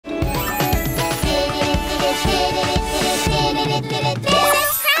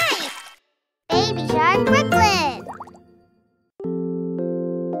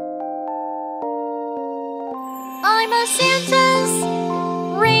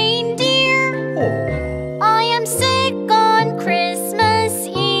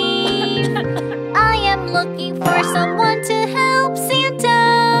looking for someone to help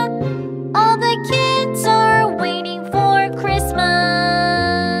Santa. All the kids are waiting for Christmas.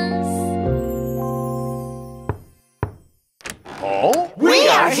 Oh, we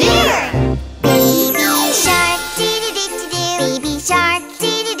are here! Baby shark, dee-dee-dee-dee-doo. Baby shark,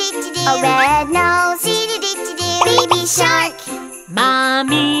 dee-dee-dee-dee-doo. A red nose, dee-dee-dee-dee-doo. Baby shark.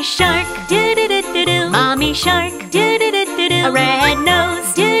 Mommy shark, doo-doo-doo-doo-doo. Mommy shark, doo-doo-doo-doo-doo. A red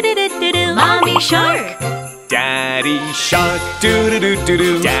nose, doo-doo-doo-doo-doo. Mommy shark. Daddy shark,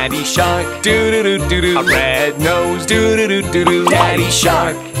 doo-doo-doo-doo-doo. Daddy shark, doo-doo-doo-doo-doo. A red nose, doo-doo-doo-doo-doo. Daddy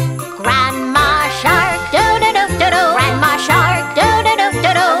shark. Grandma shark, doo-doo-doo-doo-doo. Grandma shark,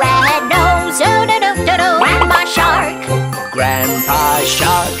 doo-doo-doo-doo-doo. Red nose, doo-doo-doo-doo-doo. Grandma shark. Grandpa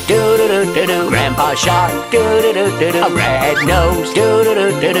shark, doo-doo-doo-doo-doo. Grandpa shark, doo-doo-doo-doo-doo. A red nose,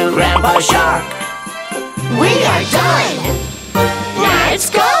 doo-doo-doo-doo-doo. Grandpa shark. We are done! Let's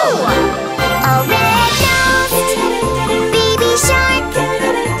go! A red-nosed baby shark.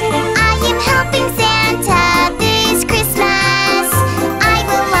 I am helping Santa this Christmas. I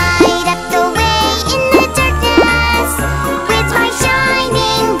will light up the way in the darkness with my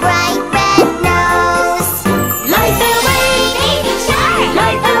shining bright red nose. Light the way, baby shark.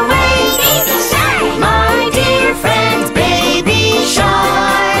 Light the way, baby shark. My dear friend, baby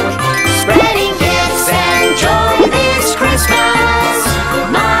shark, spreading gifts and joy this Christmas.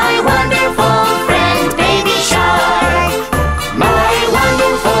 My wonderful friend, baby shark. My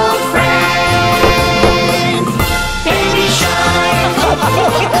wonderful friend, baby shark.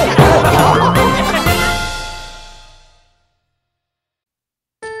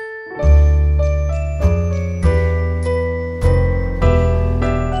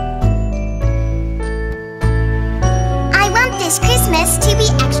 I want this Christmas to be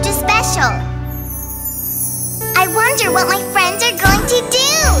extra special. I wonder what my friends are going to do.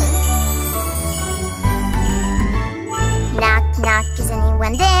 Knock, knock, is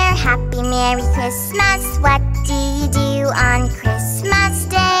anyone there? Happy Merry Christmas. What do you do on Christmas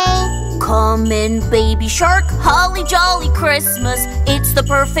Day? Come in, baby shark. Holly jolly Christmas. It's the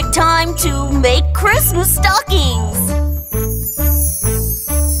perfect time to make Christmas stockings.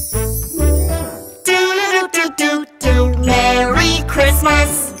 Do-do-do-do-do. Merry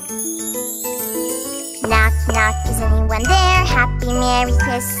Christmas. Knock, knock, is anyone there? Happy Merry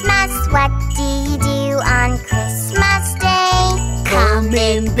Christmas. What do you do on Christmas Day? Come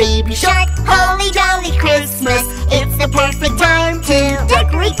in, baby shark. Holly jolly Christmas. It's the perfect time to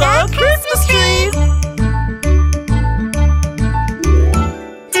decorate the Christmas tree.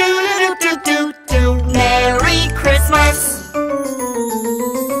 Do-do-do-do-do. Merry Christmas.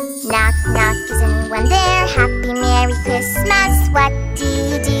 Knock, knock, is anyone there? Happy Merry Christmas. What do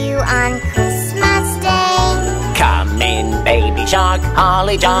you do on Christmas Day? Come in, baby shark,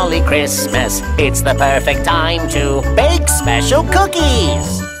 holly jolly Christmas. It's the perfect time to bake special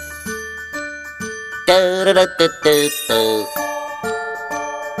cookies. Do-do-do-do-do-do.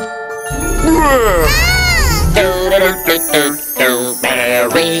 Do-do-do-do-do-do.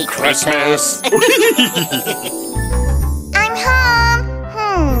 Merry Christmas. I'm home.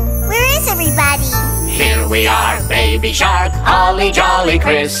 Where is everybody? Here we are, baby shark, holly jolly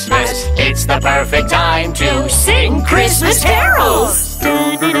Christmas. It's the perfect time to sing Christmas carols.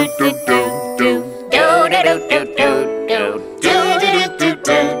 Do-do-do-do-do-do. Do-do-do-do-do-do.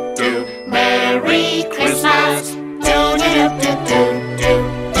 Do-do-do-do-do-do. Merry Christmas. Do-do-do-do-do-do.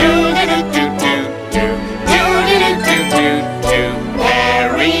 Do-do-do-do-do-do. Do-do-do-do-do-do.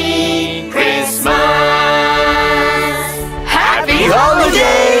 Merry Christmas. Happy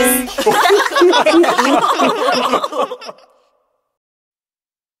holidays.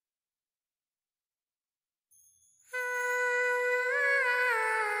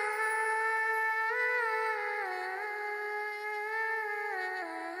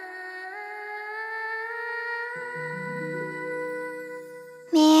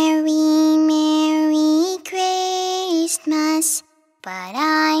 Merry, Merry Christmas, but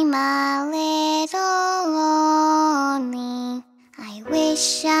I'm a little lonely. I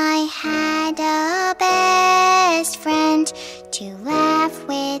wish I had a best friend to laugh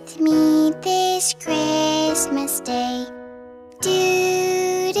with me this Christmas Day.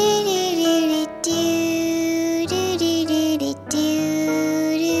 Do do do do do do do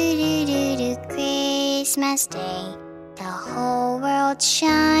do do do Christmas Day. The whole world's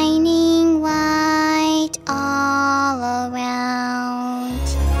shining white all around.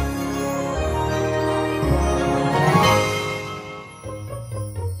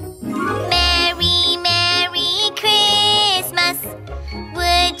 Merry, Merry Christmas.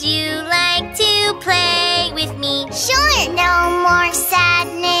 Would you like to play with me? Sure, no more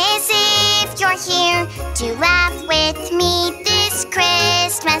sadness if you're here to laugh with me this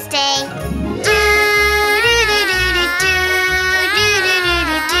Christmas day.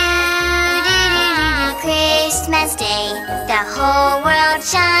 Christmas Day, the whole world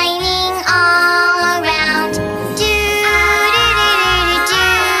shining all around.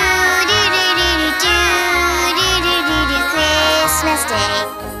 Christmas Day,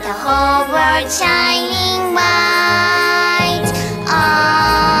 the whole world shining white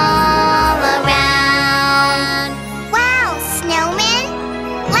all around. Wow, snowman,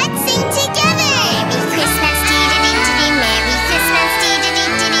 let's sing together. Merry Christmas, dee-dee-dee-dee-dee, Merry Christmas,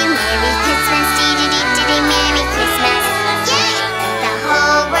 dee-dee-dee-dee-dee, Merry Christmas, dee-dee-dee-dee-dee, Merry Christmas. Yay! The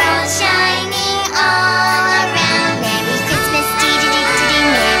whole world shining all around. Merry Christmas, dee-dee-dee-dee-dee,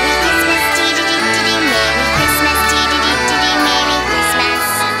 Merry Christmas, dee-dee-dee-dee-dee, Merry Christmas, dee-dee-dee-dee-dee, Merry Christmas.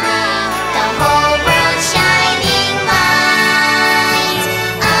 The whole world shining light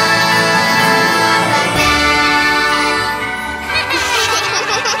all around.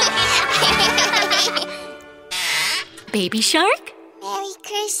 Baby Shark? Merry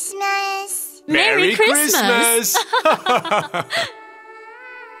Christmas. Merry Christmas!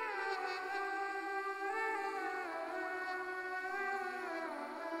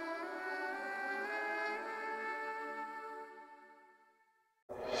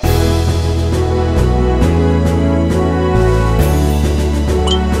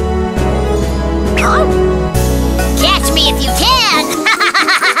 Catch me if you can!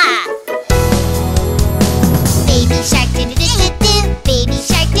 Baby shark do-do-do-do-do, baby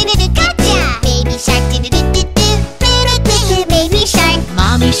shark do-do-do, gotcha! Baby shark do-do-do-do-do, baby shark.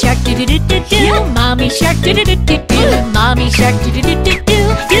 Mommy Shark do-do-do-do-do, Mommy Shark do-do-do-do-do, Mommy Shark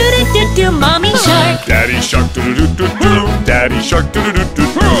do-do-do-do-do, do-do-do-do, Mommy Shark. Daddy Shark do-do-do-do-do, Daddy Shark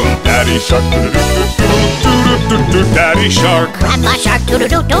do-do-do-do-do, Daddy Shark do-do-do-do-do, Daddy Shark. Grandma Shark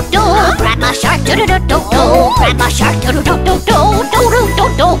do-do-do-do-do, Grandma Shark do-do-do-do-do, Grandma Shark do-do-do-do-do,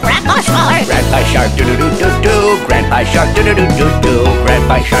 do-do-do-do, Grandma Shark. Grandpa Shark do-do-do-do-do, Grandpa Shark do-do-do-do-do,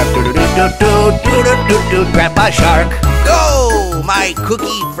 Grandpa Shark do-do-do-do-do, do-do-do-do, Grandpa Shark. Go, my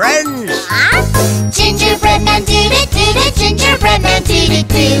cookie friends! Gingerbread man do-do-do-do, Gingerbread man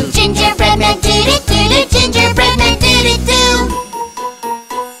do-do-do, Gingerbread man do-do-do-do, Gingerbread man do-do-do.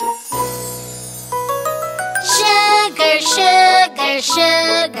 Sugar, sugar,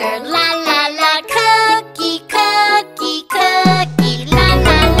 sugar, la la la, cookie, cookie, cookie, la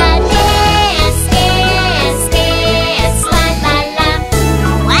la la, dance, dance, dance, la la la.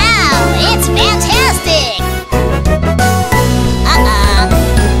 Wow, it's fantastic!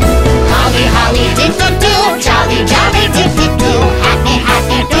 Holly, holly, dip-dip-doo, jolly, jolly, dip-dip-doo, happy,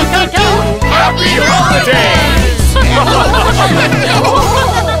 happy, dip-dip-doo, happy holidays!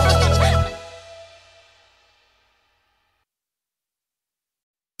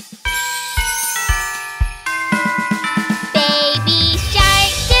 Baby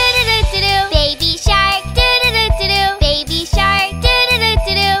shark, do-do-do-do-do, baby shark, do-do-do-do-do, baby shark,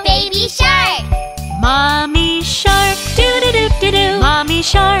 do-do-do-do-do, baby shark. Mommy Shark do-do-do-do-do, Mommy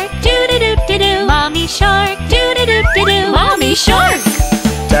Shark do-do-do-do-do, Mommy Shark do-do-do-do-do, Mommy Shark.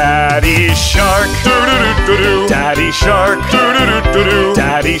 Daddy Shark do-do-do-do-do, Daddy Shark do-do-do-do-do,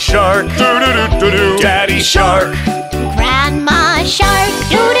 Daddy Shark do-do-do-do-do, Daddy Shark. Grandma shark,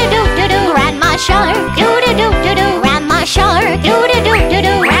 do-do-do-do-do, Grandma shark, do-do-do-do-do, Grandma shark,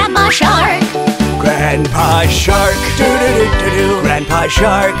 do-do-do-do-do, Grandma shark. Grandpa Shark, do-do-do-do-do, Grandpa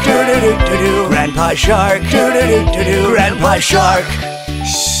Shark, do-do-do-do-do, Grandpa Shark, do-do-do-do-do, Grandpa Shark.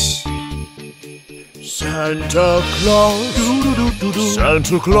 Santa Claus,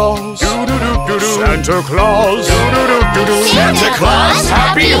 Santa Claus, Santa Claus, Santa Claus,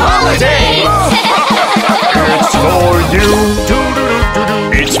 happy holidays! It's for you,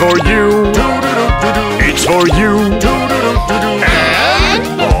 it's for you, it's for you, and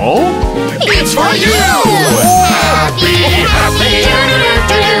oh, it's for you! Happy, happy,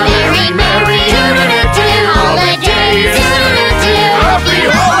 merry, merry, holidays! Happy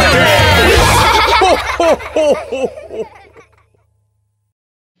holidays! Ho, ho, ho, ho.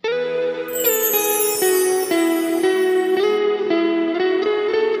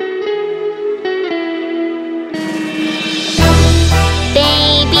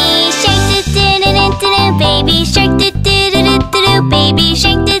 Baby shark, do-do-do-do-do, baby shark, do-do-do-do-do, baby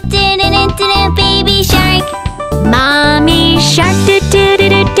shark, do-do-do-do-do, baby shark. Mommy Shark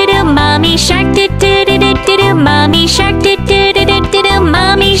do-do-do-do-do, Mommy Shark do-do-do-do-do, Mommy Shark do-do-do-do-do,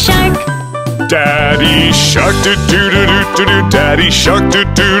 Mommy Shark. Daddy Shark do-do-do-do-do, Daddy Shark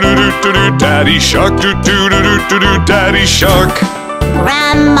do-do-do-do-do, Daddy Shark do-do-do-do-do, Daddy Shark.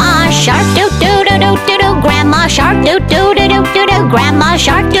 Grandma shark, do-do-do-do-do, do do. Grandma Shark, do do do do do do. Grandma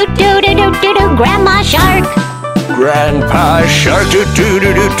Shark, do do do do do do. Grandma Shark. Grandpa Shark, do do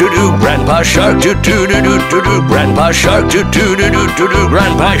do do do do. Grandpa Shark, do do do do do do. Grandpa Shark, do do do do do do.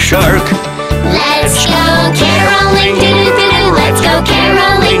 Grandpa Shark. Let's go caroling, do do do do. Let's go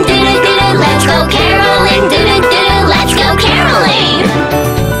caroling, do do do do. Let's go caroling, do do do do. Let's go caroling.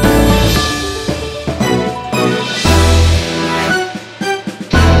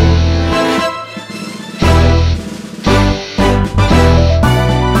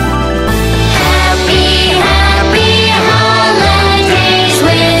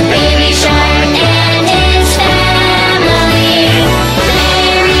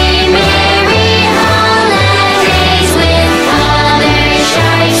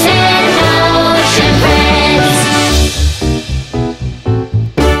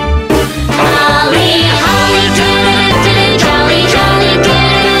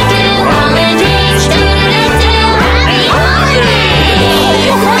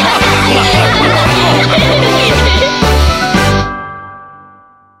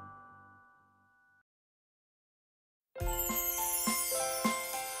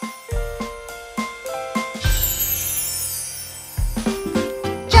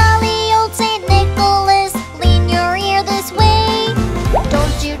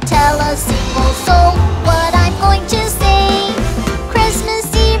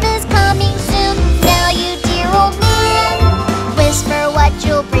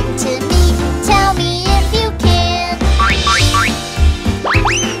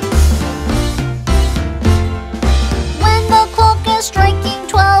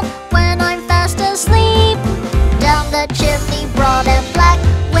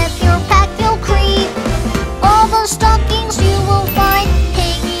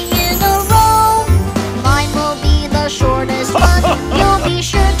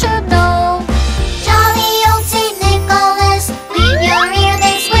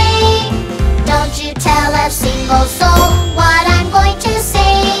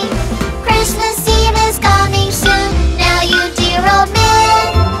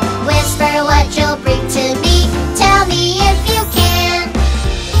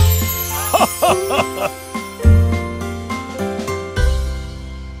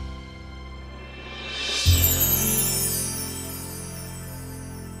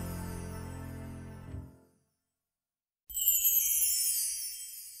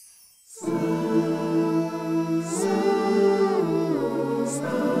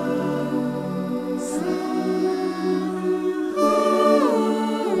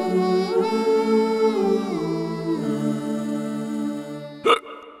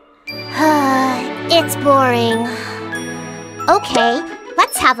 It's boring. Okay,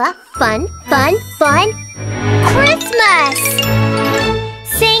 let's have a fun Christmas!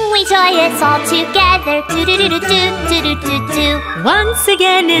 Sing we joyous all together. Do do do do do do do do do. Once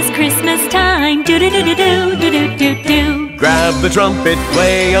again is Christmas time. Do do do do do do do do do. Grab the trumpet,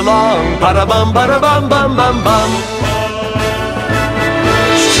 play along. Ba-da-bum, ba-da-bum, bum, bum, bum.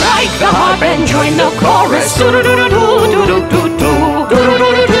 Strike the harp and join the chorus. Do do do do do do do do do. Do do do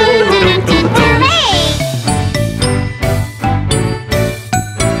do do do do do.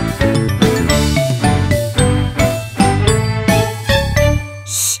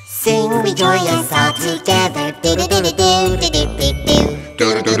 Sing we joyous all together. Do do do do do do do do do. Do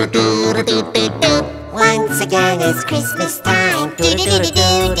do do do do do do do. Once again it's Christmas time. Do do do do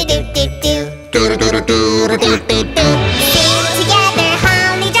do do do do do. Do do do do do do do do do. Sing together,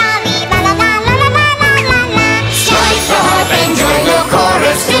 holly jolly, la la la la la la la la la. Strike the harp and join the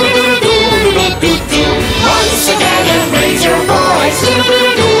chorus. Do do do do do do do. Once again and raise your voice. Do do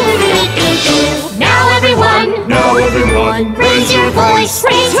do do do do. Now everyone, raise your voice.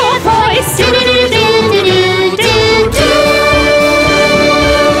 raise your voice. Do do do do do do do do.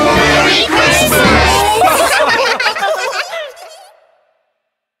 Merry Christmas.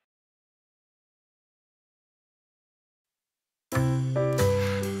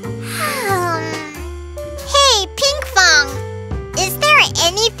 Hey, Pinkfong! Is there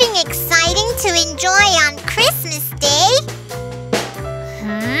anything exciting to enjoy on Christmas Day?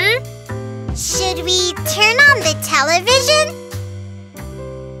 Should we turn on the television?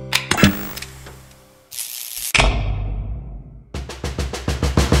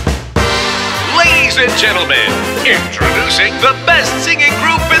 Ladies and gentlemen, introducing the best singing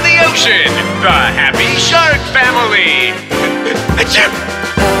group in the ocean, the Happy Shark Family.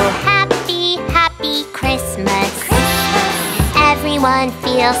 Happy, happy Christmas. Everyone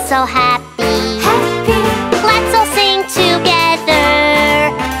feels so happy. Let's all sing together.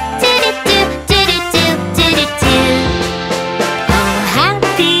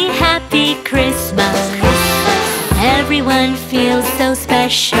 Happy, happy Christmas. everyone feels so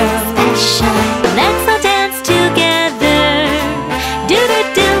special. Let's all dance together.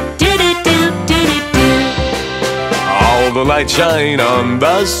 Do-do-do-do-do-do-do-do. All the lights shine on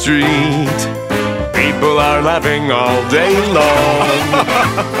the street. People are laughing all day long.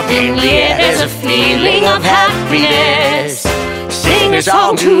 In the air there's a feeling of happiness. Sing a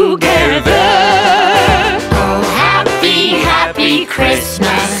song together. Oh, happy, happy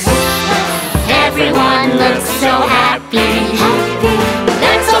Christmas. Everyone looks so happy.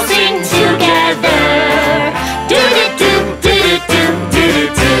 Let's all sing together. Do-do-do, do-do-do,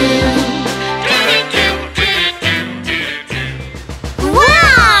 do-do-do.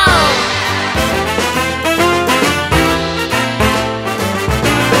 Wow!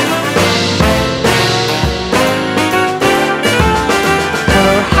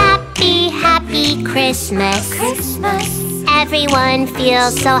 Oh, happy, happy Christmas. Everyone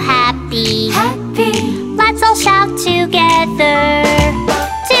feels so happy. Let's all shout together.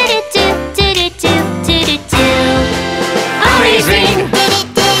 Do-do-do, do-do-do, do-do-do. Amazing,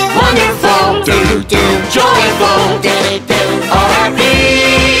 wonderful, do-do-do, joyful, do-do-do. Oh, happy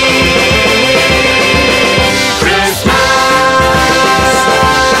Christmas.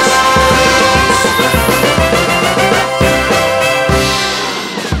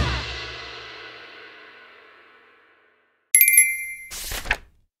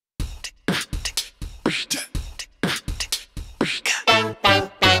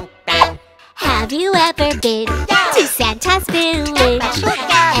 Have you ever been to Santa's village?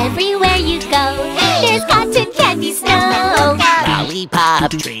 Everywhere you go, there's cotton candy snow.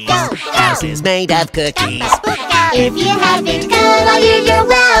 Lollipop trees, houses made of cookies. If you haven't come, all year you're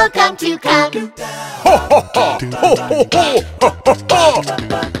welcome to come.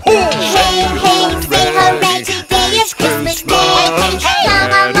 Hey, hey, say hooray, today is Christmas Day.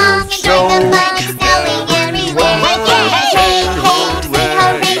 Come along and join the fun, it's snowing everywhere. Hey, hey, say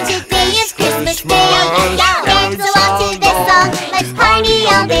hooray, today is Christmas Day. Dance along to this song, let's party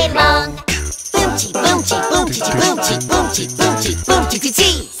all day long. Boom-chee, boom-chee, boom-chee, boom-chee, boom-chee, boom-chee,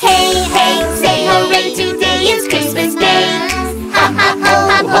 boom-chee-chee. Hey, hey, say hooray, today is Christmas Day. Ha ha ha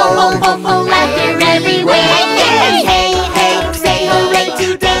ha, ho ho ho ho, laughter everywhere. Hey, hey, hey, say hooray,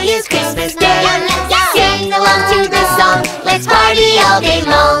 today is Christmas Day. Sing along to the song, let's party all day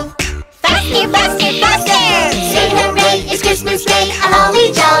long. Faster, faster, faster! Say hooray, it's Christmas Day, a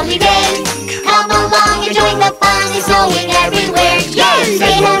holly jolly day. Come along and join the fun, it's snowing everywhere. Yay!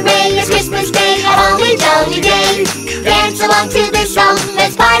 Say hooray, it's Christmas Day, a holly jolly day. Dance along to this song,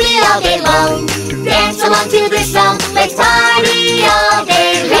 let's party all day long. Dance along to this song, let's party all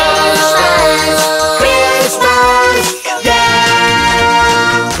day long. Christmas,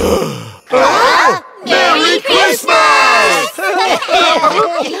 yeah! Merry Christmas!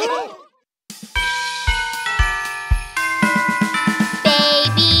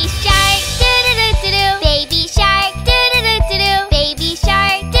 Baby shark, do-do-do-do-do. Baby shark, do-do-do-do-do. Baby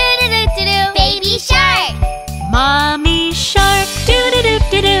shark, do-do-do-do-do. Baby shark. Mommy shark,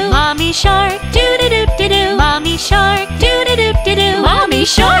 do-do-do-do-do. Mommy shark, do-do-do-do-do. Mommy shark, do-do-do-do-do. Mommy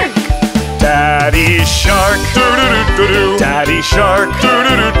shark. Daddy shark, doo-doo-doo-doo-doo. Daddy shark,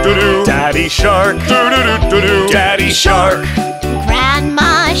 doo-doo-doo-doo-doo. Daddy shark, doo-doo-doo-doo-doo. Daddy shark.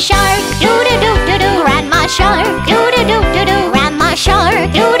 Grandma shark, do-do-do-do-do. Grandma shark, do-do-do-do-do. Grandma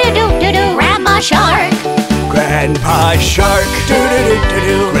shark, do-do-do-do-do. Grandma shark. Grandpa shark,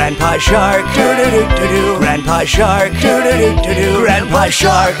 doo-doo-doo-doo-doo. Grandpa shark, doo-doo-doo-doo-doo. Grandpa shark, doo-doo-doo-doo-doo. Grandpa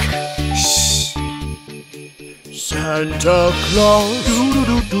shark. Santa Claus,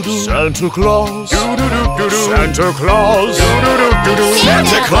 Santa Claus, Santa Claus,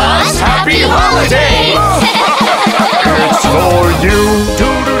 Santa Claus, happy holiday! It's for you,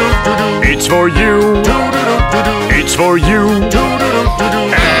 it's for you, it's for you,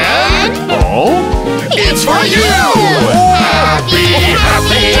 And oh, it's for you! Happy,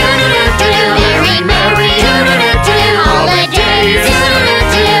 happy, merry, merry, holidays!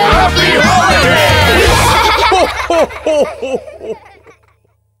 Happy holidays!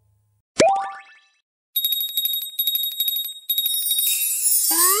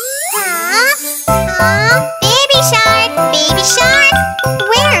 Baby shark, baby shark.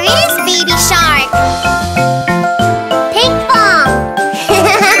 Where is baby shark? Pinkfong.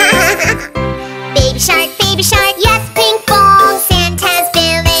 Baby shark, yes, Pinkfong. Santa's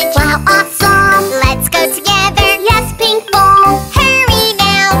village. Wow, awesome. Let's go together. Yes, Pinkfong. Hurry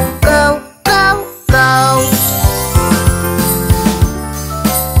now. Go, go, go.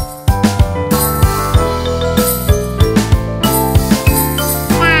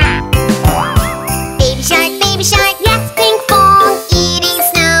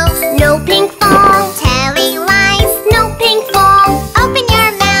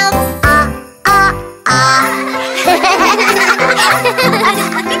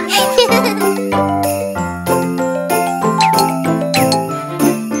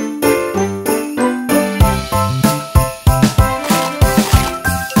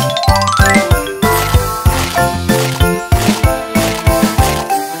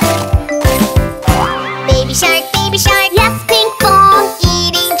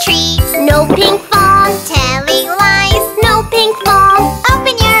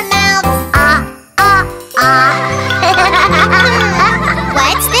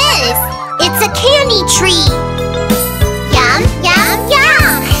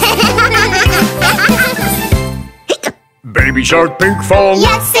 Baby Shark Pinkfong.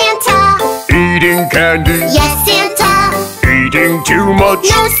 Yes, Santa. Eating candy. Yes, Santa. Eating too much.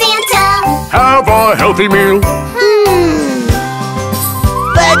 No, Santa. Have a healthy meal.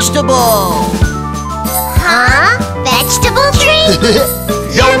 Vegetable. Huh? Vegetable tree?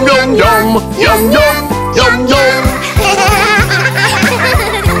 Yum, yum, yum. Yum, yum. Yum, yum.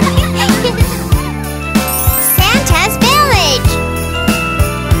 Santa's village.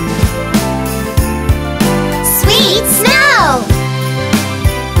 Sweet snow.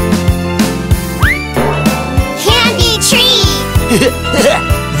 Candy tree.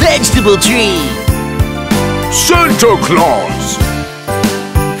 Vegetable tree. Santa Claus.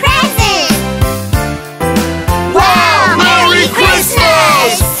 Present. Wow! Merry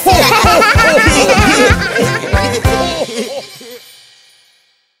Christmas!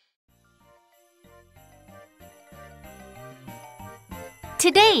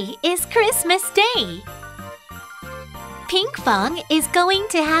 Today is Christmas Day. Pinkfong is going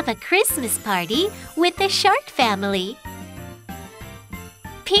to have a Christmas party with the shark family.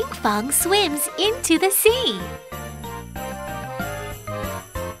 Pinkfong swims into the sea.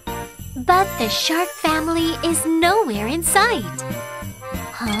 But the shark family is nowhere in sight.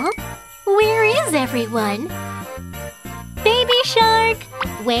 Huh? Where is everyone? Baby shark,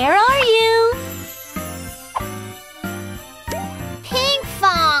 where are you?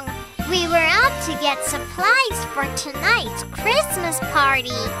 Pinkfong, we were out to get supplies for tonight's Christmas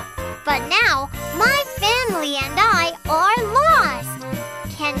party. But now, my family and I are lost.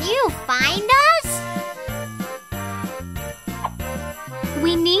 Can you find us?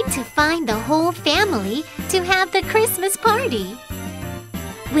 We need to find the whole family to have the Christmas party.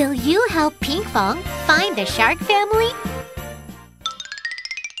 Will you help Pinkfong find the shark family?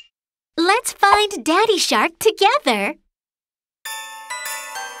 Let's find Daddy Shark together.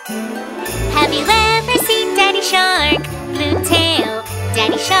 Have you ever seen Daddy Shark? Blue tail,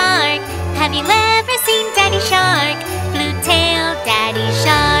 Daddy Shark. Have you ever seen Daddy Shark? Blue tail, Daddy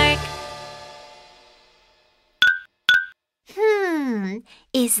Shark.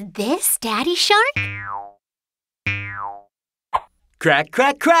 Is this Daddy Shark? Crack,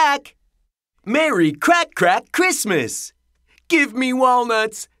 crack, crack! Merry crack, crack Christmas! Give me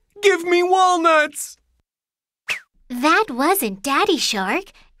walnuts! Give me walnuts! That wasn't Daddy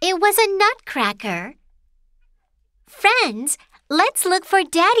Shark. It was a nutcracker. Friends, let's look for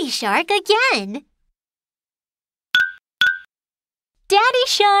Daddy Shark again. Daddy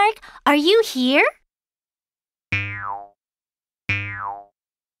Shark, are you here?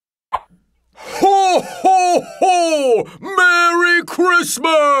 Ho, ho, ho! Merry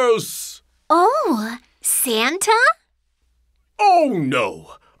Christmas! Oh, Santa? Oh,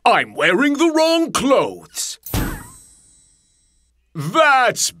 no. I'm wearing the wrong clothes.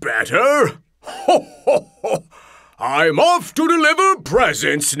 That's better. Ho, ho, ho. I'm off to deliver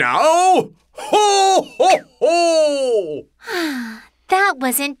presents now. Ho, ho, ho! That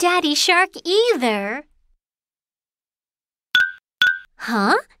wasn't Daddy Shark either.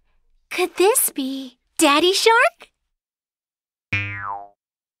 Huh? Could this be Daddy Shark?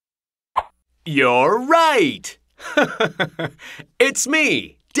 You're right! It's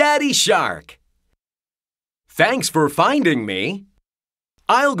me, Daddy Shark. Thanks for finding me.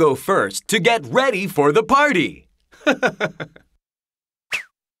 I'll go first to get ready for the party.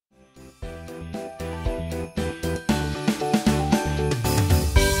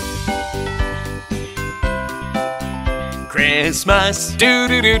 Christmas,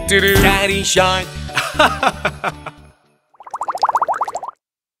 do-do-do-do-do, Daddy Shark.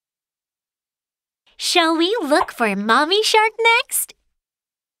 Shall we look for Mommy Shark next?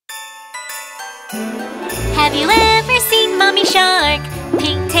 Have you ever seen Mommy Shark?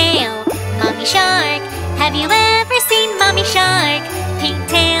 Pink tail, Mommy Shark. Have you ever seen Mommy Shark? Pink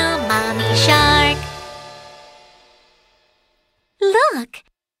tail, Mommy Shark. Look,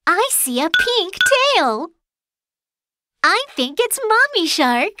 I see a pink tail. I think it's Mommy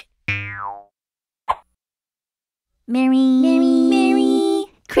Shark. Merry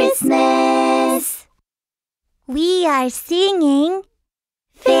Christmas. We are singing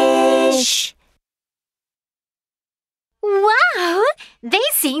Fish. Wow, they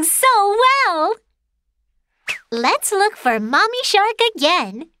sing so well. Let's look for Mommy Shark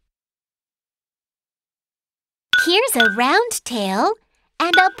again. Here's a round tail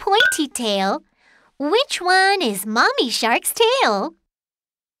and a pointy tail. Which one is Mommy Shark's tail?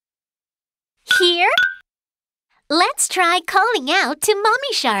 Here? Let's try calling out to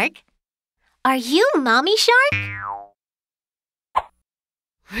Mommy Shark. Are you Mommy Shark?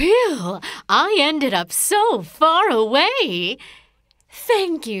 Phew, I ended up so far away.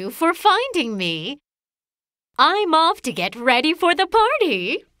 Thank you for finding me. I'm off to get ready for the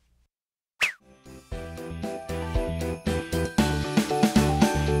party.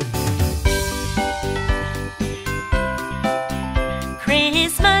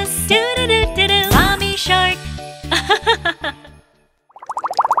 Christmas, do-do-do-do-do, Bommie Shark.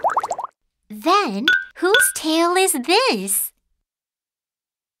 Then, whose tail is this?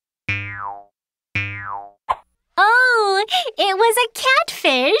 Oh, it was a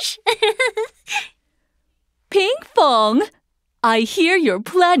catfish. Pinkfong, I hear you're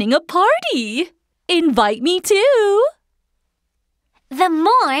planning a party. Invite me too. The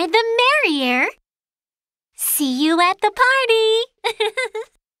more, the merrier. See you at the party.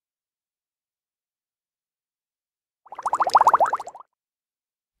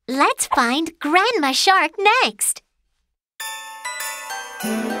 Let's find Grandma Shark next.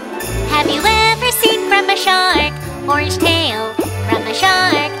 Have you ever seen Grandma Shark? Orange tail, Grandma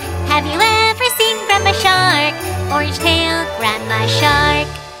Shark. Have you ever seen Grandma Shark? Orange tail, Grandma Shark.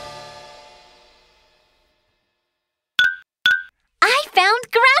 I found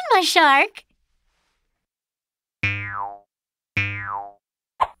Grandma Shark.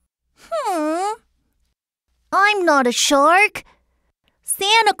 I'm not a shark.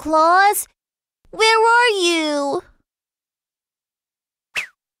 Santa Claus, where are you?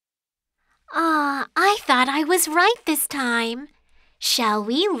 I thought I was right this time. Shall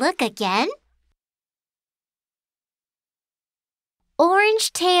we look again?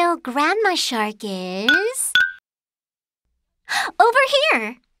 Orange tail Grandma Shark is... over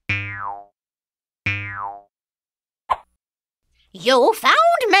here. You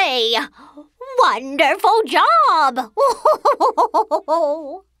found me! Wonderful job!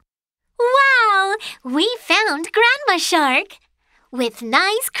 Wow! We found Grandma Shark! With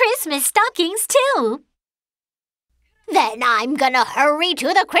nice Christmas stockings, too! Then I'm gonna hurry to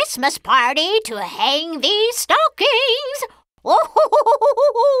the Christmas party to hang these stockings!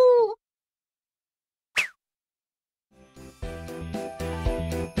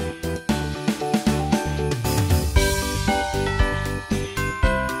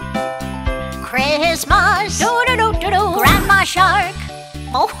 Christmas! Do-do-do-do-do! Grandma Shark!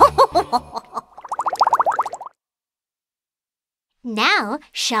 Now,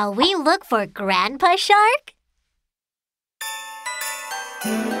 shall we look for Grandpa Shark?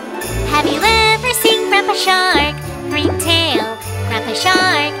 Have you ever seen Grandpa Shark? Green tail, Grandpa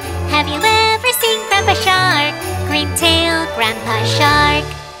Shark. Have you ever seen Grandpa Shark? Green tail, Grandpa Shark.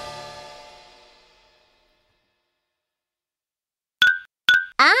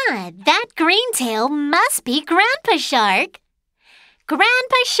 That green tail must be Grandpa Shark.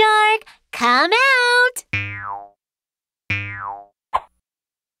 Grandpa Shark, come out!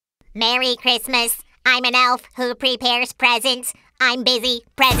 Merry Christmas! I'm an elf who prepares presents. I'm busy,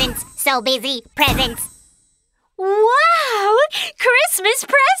 presents, so busy, presents. Wow! Christmas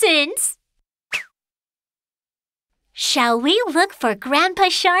presents! Shall we look for Grandpa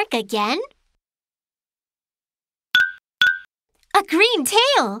Shark again? A green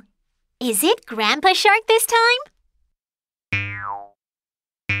tail! Is it Grandpa Shark this time?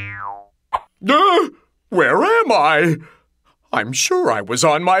 Where am I? I'm sure I was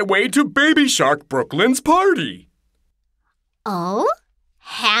on my way to Baby Shark Brooklyn's party. Oh?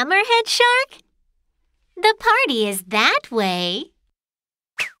 Hammerhead Shark? The party is that way.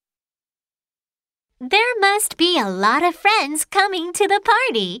 There must be a lot of friends coming to the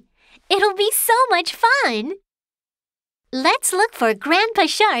party. It'll be so much fun. Let's look for Grandpa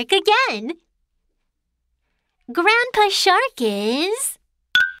Shark again. Grandpa Shark is...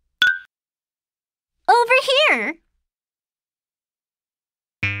 over here.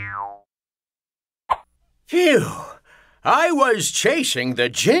 Phew! I was chasing the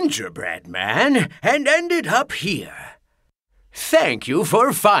gingerbread man and ended up here. Thank you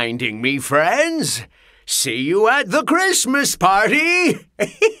for finding me, friends. See you at the Christmas party!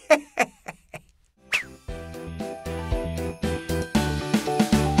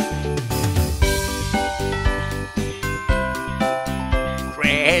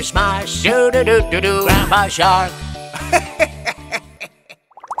 Christmas, do-do-do-do-do, Grandpa Shark.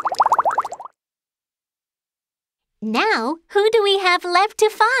 Now, who do we have left to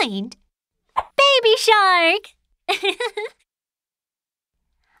find? Baby Shark!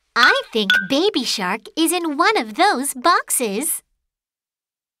 I think Baby Shark is in one of those boxes.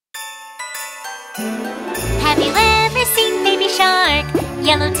 Have you ever seen Baby Shark?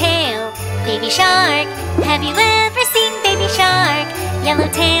 Yellow tail, Baby Shark. Have you ever seen Baby Shark? Yellow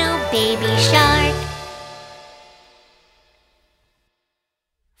tail, Baby Shark.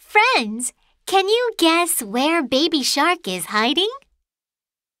 Friends, can you guess where Baby Shark is hiding?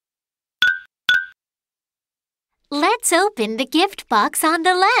 Let's open the gift box on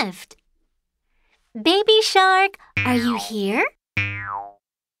the left. Baby Shark, are you here?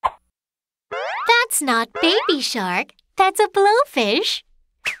 That's not Baby Shark. That's a blowfish.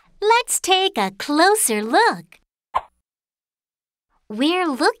 Let's take a closer look. We're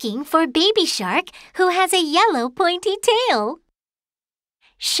looking for Baby Shark who has a yellow pointy tail.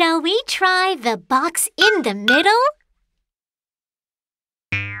 Shall we try the box in the middle?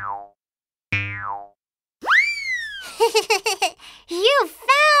 You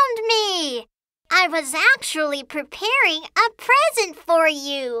found me! I was actually preparing a present for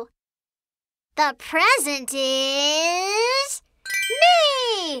you. The present is...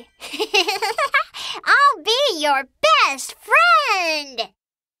 me! I'll be your best friend!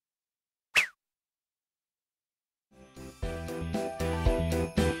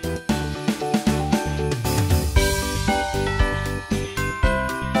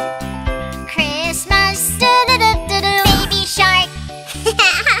 Christmas, do-do-do-do-do, Baby Shark!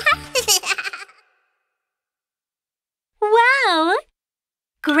 Wow!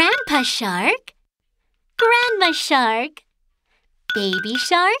 Grandpa Shark, Grandma Shark, Baby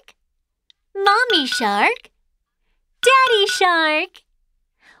Shark, Mommy Shark, Daddy Shark.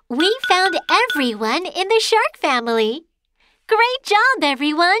 We found everyone in the shark family. Great job,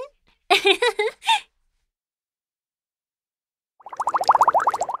 everyone!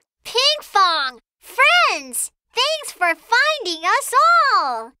 Pinkfong! Friends! Thanks for finding us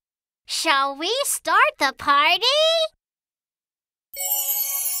all! Shall we start the party?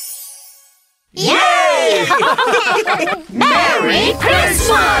 Yay! Merry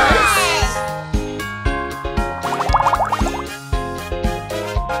Christmas!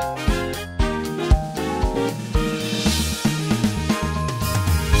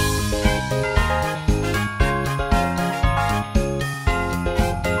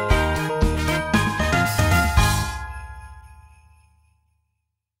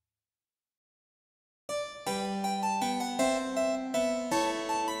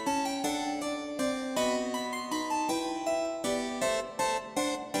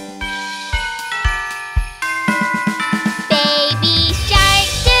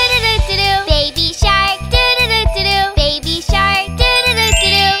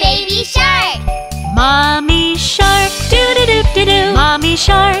 Mommy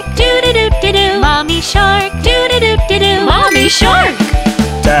Shark, doo-doo-doo-doo-doo. Mommy Shark, doo-doo-doo-doo-doo. Mommy Shark.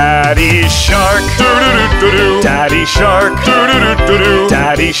 Daddy Shark, doo-doo-doo-doo-doo. Daddy Shark, doo-doo-doo-doo-doo.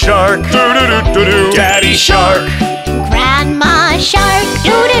 Daddy Shark, doo-doo-doo-doo-doo. Daddy Shark. Grandma Shark,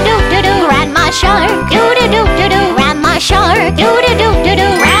 doo-doo-doo-doo-doo. Grandma Shark, doo-doo-doo-doo-doo. Grandma Shark,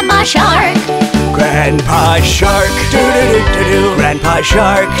 doo-doo-doo-doo-doo. Grandma Shark. Grandpa Shark, doo-doo-doo-doo-doo. Grandpa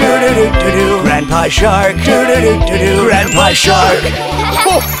Shark, doo-doo-doo-doo-doo. Grandpa Shark, doo-doo-doo-doo-doo. Grandpa Shark.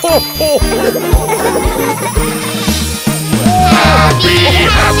 Ho, ho, ho. Happy,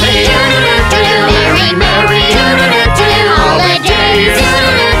 happy, doo-doo-doo-doo. Merry, merry, doo-doo-doo-doo. Holidays,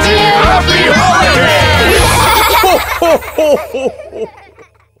 doo-doo-doo-doo. Happy holidays! Ho, ho, ho, ho, ho.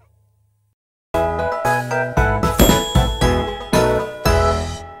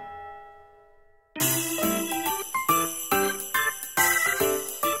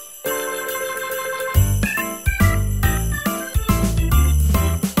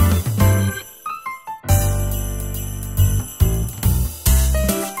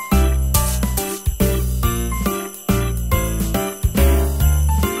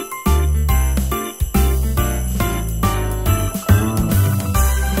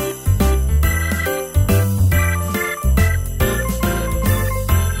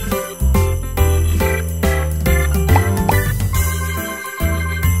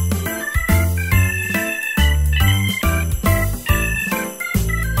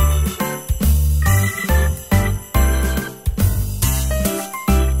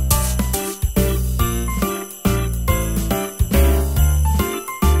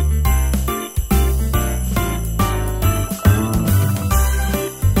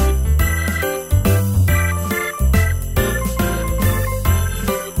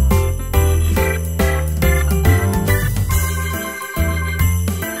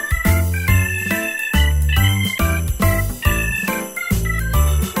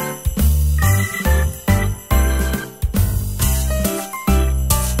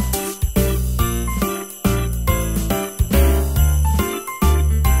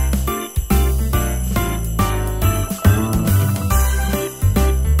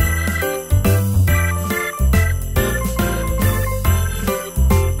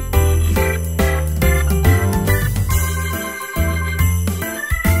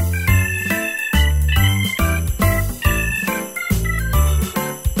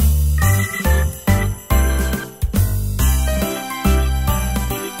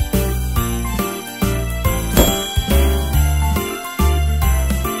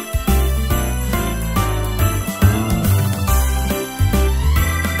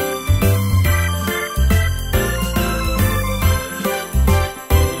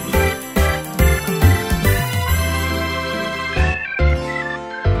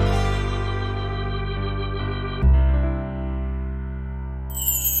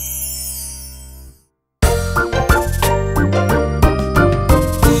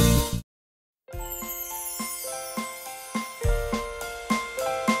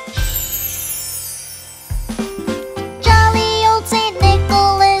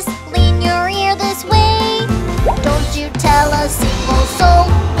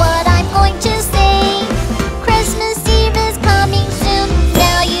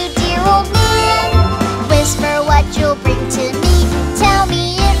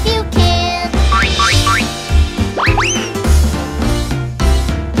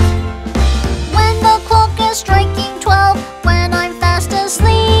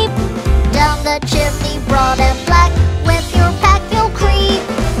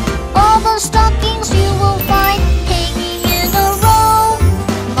 stockings you will find hanging in a row.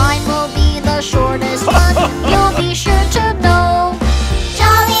 Mine will be the shortest one, you'll be sure to know.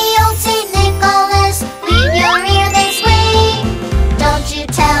 Jolly old St. Nicholas, leave your ear this way. Don't you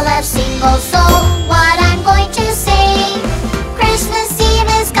tell a single soul what I'm going to say. Christmas Eve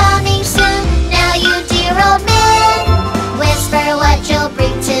is coming soon, now you dear old man. Whisper what you'll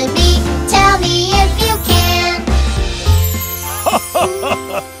bring to me, tell me if you can.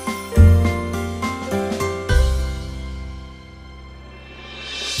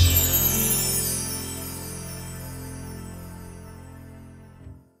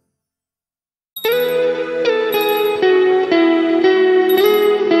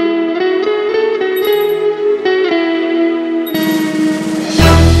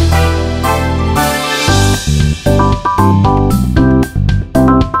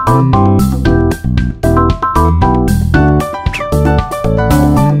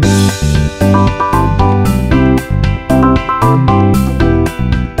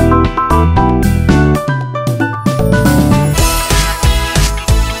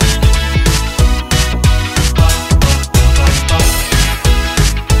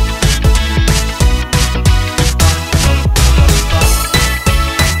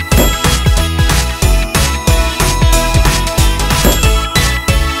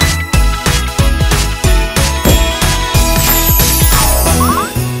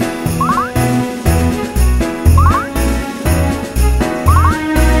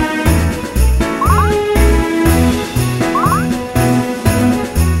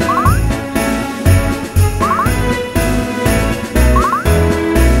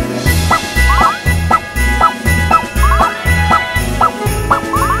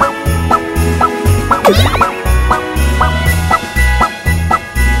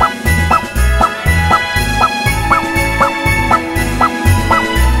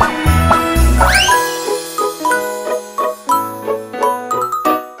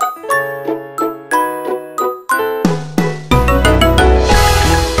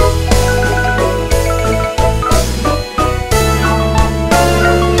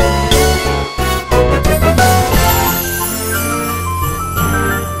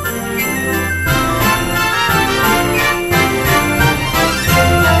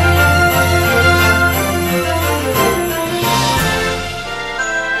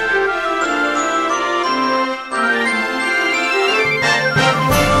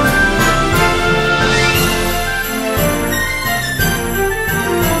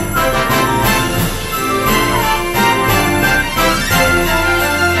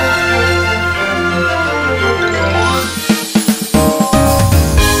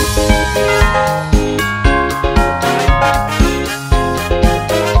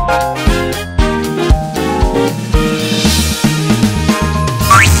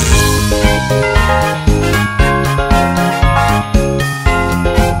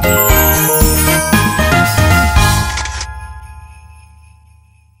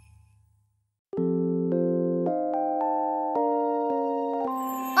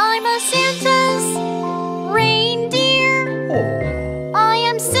 I'm a Santa's reindeer. I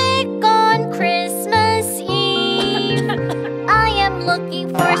am sick on Christmas Eve. I am looking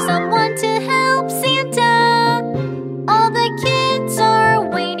for someone to help Santa. All the kids are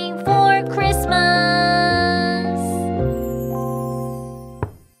waiting for Christmas.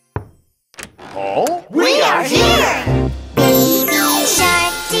 Oh? We are here! Baby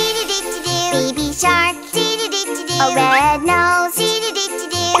shark, dee-dee-dee-dee-doo. Baby shark, dee-dee-dee-dee-doo. A red nose,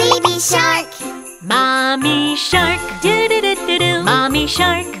 dee-dee-dee-dee-doo. Baby shark. Mommy shark, do-do-do-do-do. Mommy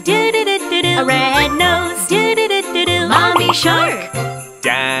shark, do-do-do-do-do. A red nose, do-do-do-do-do. Mommy shark.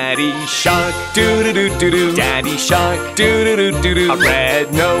 Daddy shark, doo-doo-doo-doo-doo. Daddy shark, doo-doo-doo-doo-doo. A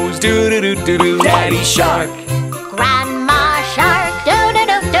red nose, doo-doo-doo-doo-doo. Daddy shark. Grandma shark,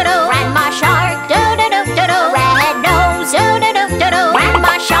 do-do-do-do-do. Grandma shark, do-do-do-do-do. Red nose, do-do-do-do-do.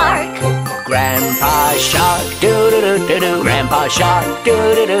 Grandma shark. Grandpa shark, doo-doo-doo-doo-doo. Grandpa shark,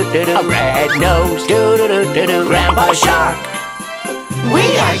 doo-doo-doo-doo-doo. A red nose, doo-doo-doo-doo-doo. Grandpa shark. We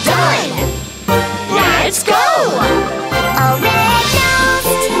are done! Let's go! A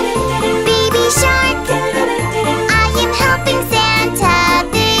red-nosed baby shark. I am helping Santa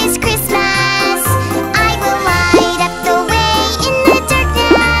this Christmas. I will light up the way in the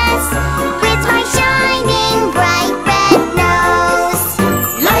darkness with my shining bright red nose.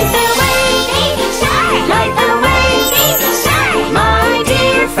 Light the way, baby shark! Light the way, baby shark! My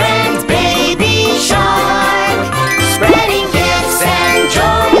dear friend, baby shark, spreading gifts and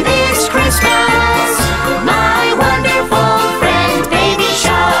joy this Christmas. My wonderful friend, baby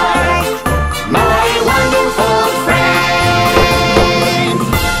shark. My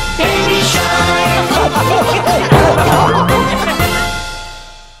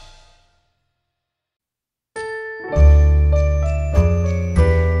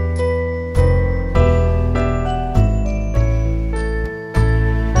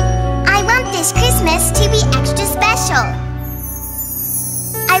this Christmas to be extra special.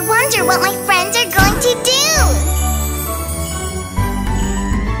 I wonder what my friends are going to do.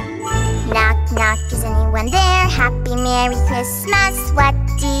 Knock, knock, is anyone there? Happy Merry Christmas. What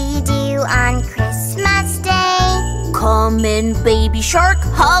do you do on Christmas Day? Come in, baby shark,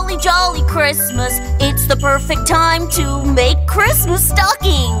 holly jolly Christmas. It's the perfect time to make Christmas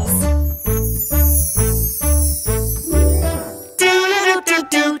stockings.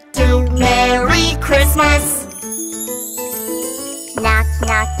 Do Merry Christmas. Knock,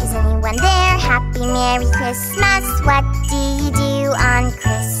 knock, is anyone there? Happy Merry Christmas. What do you do on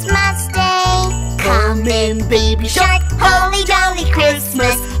Christmas Day? Come in, baby shark, holly jolly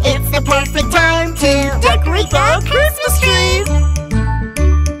Christmas. It's the perfect time to decorate the Christmas tree.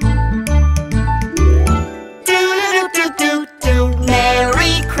 Do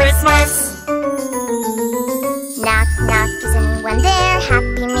Merry Christmas. Knock, knock, is anyone there?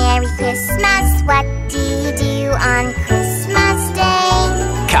 Happy Merry Christmas. What do you do on Christmas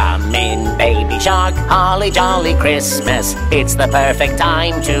Day? Come in, baby shark, holly jolly Christmas. It's the perfect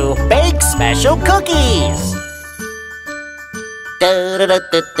time to bake special cookies.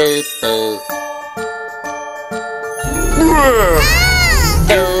 Do-do-do-do-do-do.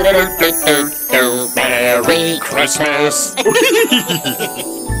 Do-do-do-do-do-do. Merry Christmas.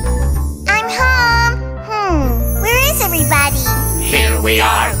 I'm home. Where is everybody? Here we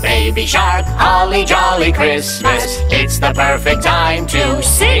are, baby shark, holly jolly Christmas. It's the perfect time to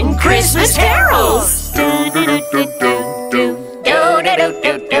sing Christmas carols. Do-do-do-do-do-do.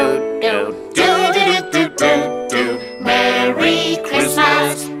 Do-do-do-do-do-do. Do-do-do-do-do-do. Merry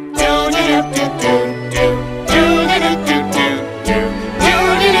Christmas. Do-do-do-do-do-do. Do-do-do-do-do-do.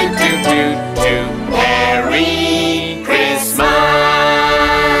 Do-do-do-do-do-do. Merry Christmas.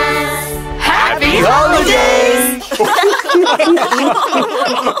 Happy holidays.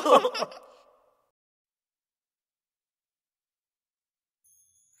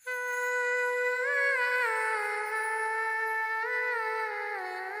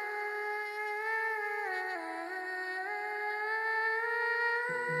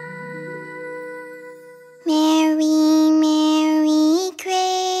 Merry, Merry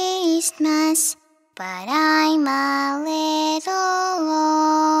Christmas, but I'm a little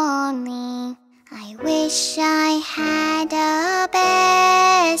lonely. I wish I had a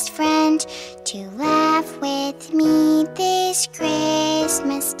best friend to laugh with me this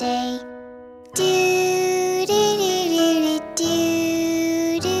Christmas Day. Do do do do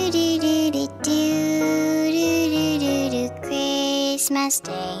do do do do do do do Christmas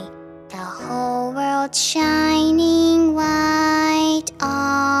Day. The whole world shining white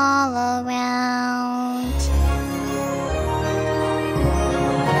all around.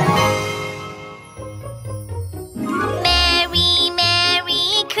 Merry,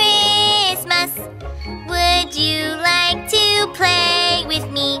 Merry Christmas. Would you like to play with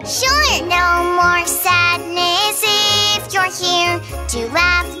me? Sure, no more sadness if you're here to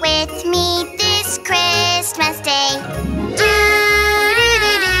laugh with me this Christmas Day.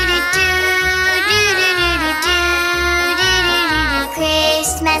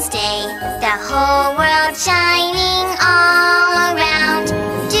 Christmas Day, the whole world shining all around.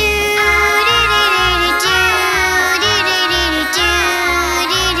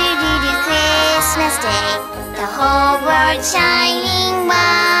 Christmas Day, the whole world shining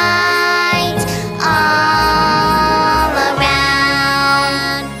white all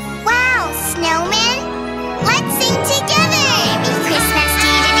around. Wow, snowman, let's sing together. Merry Christmas,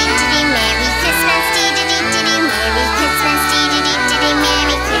 dee-dee-dee-dee-dee, Merry Christmas, dee-dee-dee-dee-dee, Merry Christmas, dee-dee-dee-dee-dee,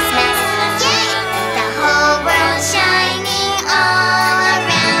 Merry Christmas. Yay! The whole world shining all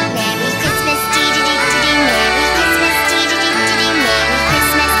around. Merry Christmas, dee-dee-dee-dee-dee, Merry Christmas, dee-dee-dee-dee-dee, Merry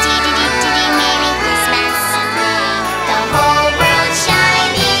Christmas, dee-dee-dee-dee-dee, Merry Christmas. The whole world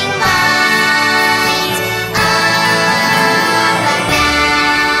shining light all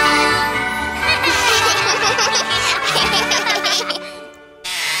around.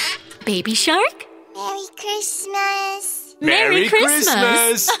 Baby shark? Merry Christmas. Merry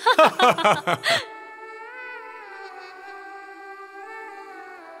Christmas.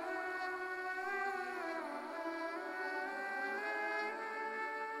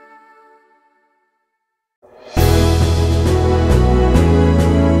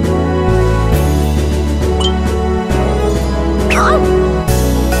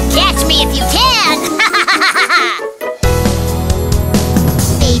 Catch me if you can!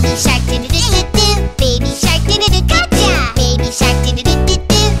 Baby shark, do-do-do-do-do. Baby shark, do-do-do, gotcha. Baby shark, do-do-do-do-do.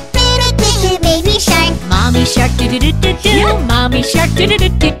 Do-do-do-do, baby shark. Mommy shark do do do do do. Mommy shark do do do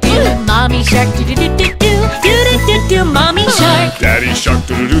do do. Mommy shark do do do do do. Do do do do. Mommy shark. Shark. Daddy Shark,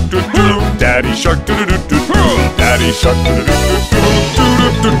 do-do-do-do-do. Daddy Shark, do-do-do-do-do. Daddy Shark,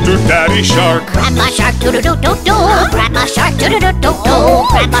 do-do-do-do-do. Daddy Shark. Grandma Shark, do-do-do-do-do. Grandma Shark, do-do-do-do-do.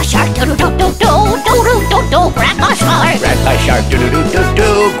 Grandma Shark, do-do-do-do-do. Grandma Shark. Grandpa Shark,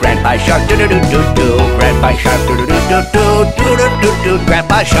 do-do-do-do-do. Grandpa Shark, do-do-do-do-do. Grandpa Shark, do-do-do-do-do. Do-do-do-do.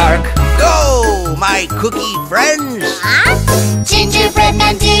 Grandpa Shark. Go, my cookie friends! Gingerbread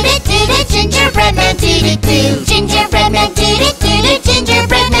man, do-do-do-do. Gingerbread man, do-do-do. Gingerbread man, do-do-do-do.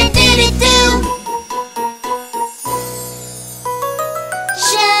 Gingerbread man, do-do-do.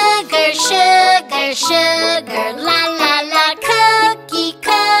 Sugar, sugar, sugar, la la la. Cookie,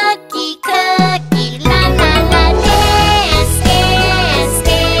 cookie, cookie, la la la. Yes, yes,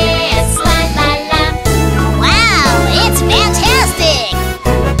 yes, la la la. Wow, it's fantastic.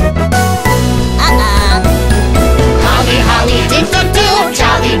 Holly, holly, dip-dip-doo.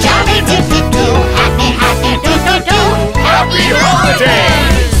 Jolly, jolly, dip-dip-doo. Happy, happy, doo-doo-doo. Happy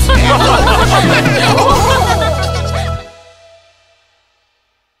holidays!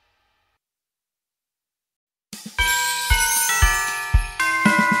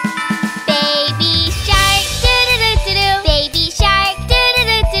 Baby shark, doo-doo-doo-doo-doo. Baby shark,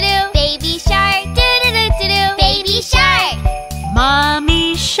 doo-doo-doo-doo-doo. Baby shark, doo-doo-doo-doo-doo. Baby shark.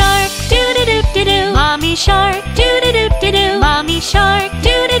 Mommy shark, doo-doo-doo-doo-doo. Mommy shark, doo-doo-doo-doo-doo. Mommy shark,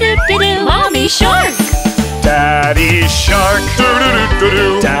 doo-doo-doo-doo-doo. Mommy shark. Daddy Shark,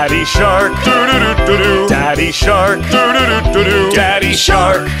 do-do-do-do-do. Daddy Shark, do-do-do-do-do. Daddy Shark, do-do-do-do-do. Daddy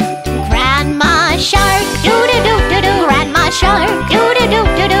Shark. Grandma shark, doo-doo-doo-doo-doo. Grandma shark,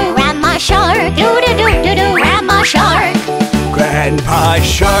 doo-doo-doo-doo-doo. Grandma shark, doo-doo-doo-doo-doo. Grandma shark. Grandpa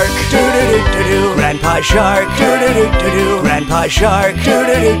Shark, do-do-do-do-do. Grandpa Shark, do-do-do-do-do. Grandpa Shark,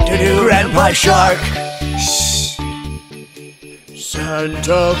 do-do-do-do-do. Grandpa Shark.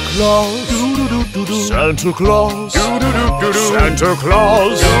 Santa Claus, Santa Claus, Santa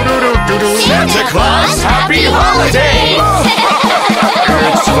Claus, Santa Claus, happy holidays!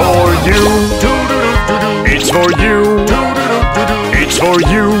 It's for you, it's for you, it's for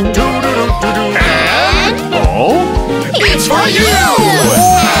you, and It's for you!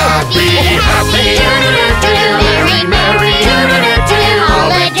 Happy, happy, merry, merry,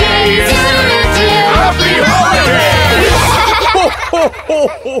 holidays! happy holidays! Ho, ho,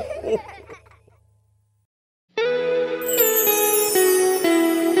 ho, ho.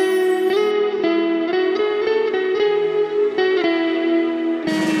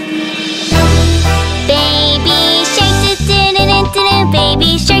 Baby shark, do-do-do-do-do.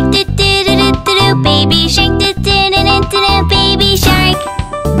 Baby shark, do-do-do-do-do. Baby shark, do-do-do-do-do. Baby shark.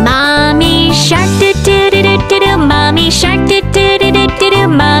 Mommy shark, do-do-do-do-do-do. Mommy shark, do-do-do-do-do-do.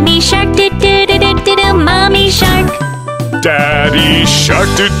 Mommy shark, do-do-do-do-do-do. Mommy shark. Daddy Shark,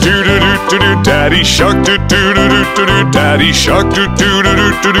 do-do-do-do-do. Daddy Shark, do-do-do-do-do. Daddy Shark,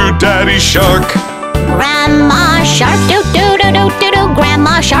 do-do-do-do-do. Daddy Shark. Grandma shark, do-do-do-do-do-do.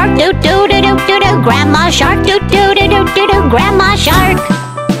 Grandma shark, do-do-do-do-do-do. Grandma shark, do-do-do-do-do-do. Grandma shark.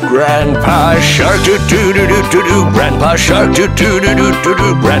 Grandpa Shark, do-do-do-do-do-do. Grandpa Shark,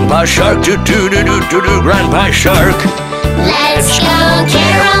 do-do-do-do-do-do. Grandpa Shark, do-do-do-do-do-do. Grandpa Shark. Let's go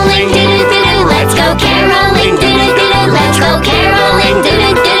caroling, do-do-do-do. Let's go caroling, do-do-do-do. Let's go caroling,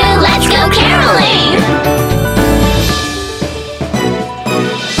 do-do-do-do. Let's go caroling.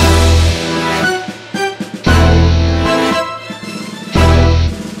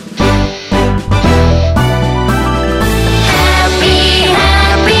 Happy,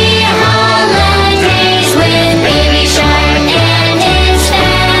 happy holidays with Baby Shark and his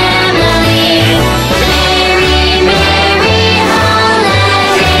family. Merry, merry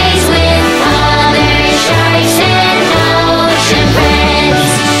holidays with Father Sharks and ocean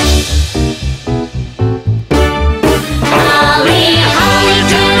friends. Holly, holly,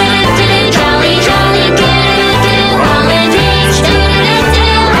 do-do-do-do-do. Jolly, jolly, do-do-do-do. Holidays,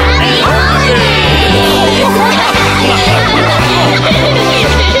 do-do-do-do. Happy holidays!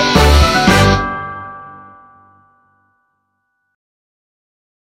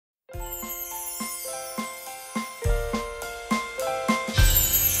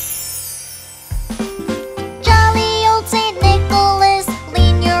 Jolly old Saint Nicholas,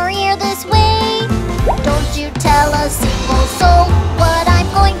 lean your ear this way. Don't you tell a single soul what I'm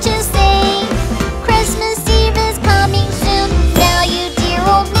going to say. Christmas Eve is coming soon, now you dear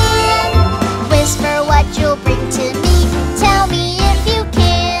old man. Whisper what you'll bring to me, tell me if you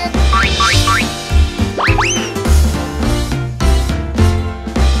can.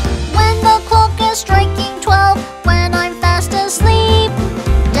 When the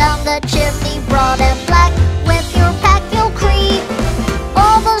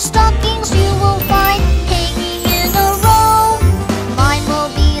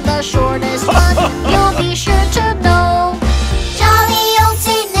shortest one, you'll be sure to know. Jolly old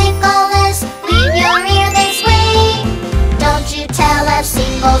St. Nicholas, lean your ear this way. Don't you tell a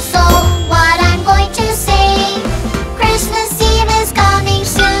single soul what I'm going to say. Christmas Eve is coming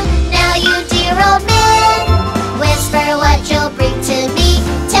soon, now you dear old man. Whisper what you'll bring to me,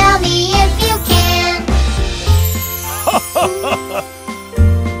 tell me if you can.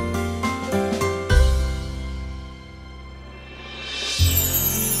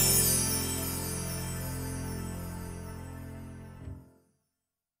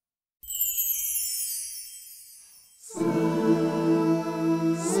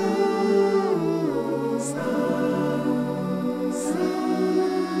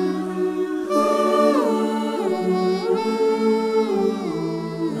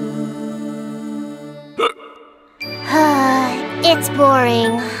 It's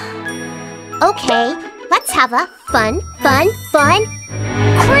boring. Okay, let's have a fun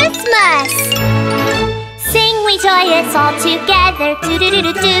Christmas! Sing we joyous all together.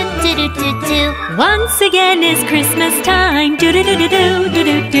 Do-do-do-do-do-do-do-do-do. Once again is Christmas time.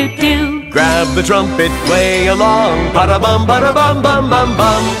 Do-do-do-do-do-do-do-do. Grab the trumpet, play along. Ba-da-bum, ba-da-bum, bum, bum,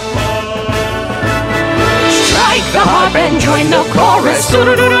 bum. Strike the harp and join the chorus.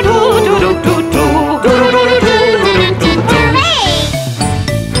 Do-do-do-do-do-do-do-do. Do-do-do-do-do-do-do.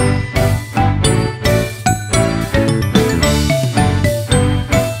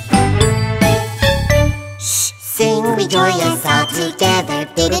 Sing we joyous all together.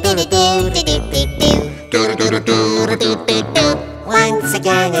 Do-do-do-do-do-do-do-do. Once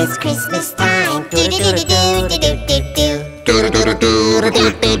again it's Christmas time. Do-do-do-do-do-do-do-do.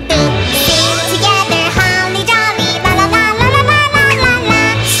 Do-do-do-do-do-do-do. Sing together, holly jolly, la la la la la la la la la.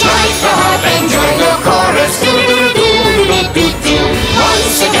 Strike the harp and join the chorus. Do-do-do-do-do-do-do.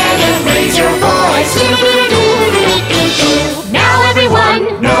 Once again raise your voice. Do-do-do-do-do-do-do. Now everyone,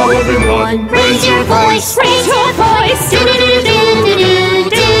 raise your voice. Raise your voice.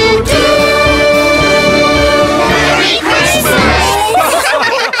 Do-do-do-do-do-do-do. Merry Christmas!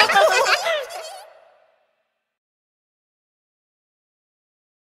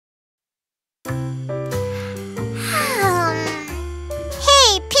 Hey,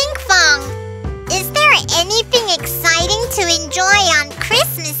 Pinkfong! Is there anything exciting to enjoy on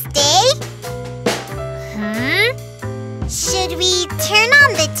Christmas Day? Should we turn on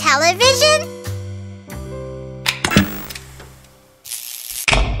the television?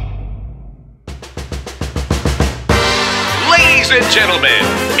 Ladies and gentlemen,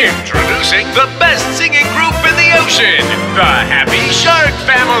 introducing the best singing group in the ocean, the Happy Shark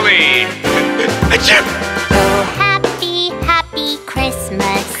Family. Oh, happy, happy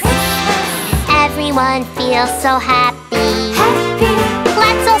Christmas. Everyone feels so happy.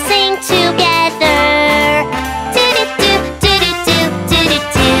 Let's all sing together. Do-do-do, do-do-do,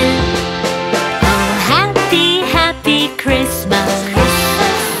 do-do-do. Oh, happy, happy Christmas.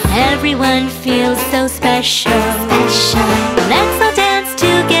 Everyone feels so special. Let's all dance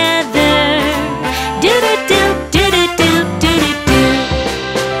together. Do-do-do, do-do-do, do-do-do.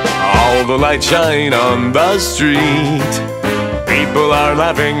 All the lights shine on the street. People are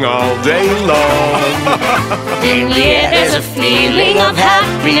laughing all day long. In the air there's a feeling of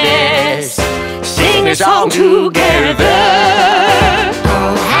happiness. Sing a song together.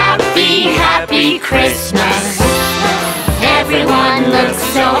 Oh, happy, happy Christmas. Everyone looks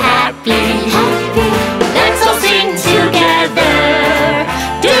so happy. Let's all sing together.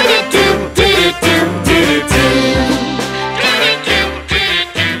 Do-do-do, do-do-do, do-do-do. Do-do-do,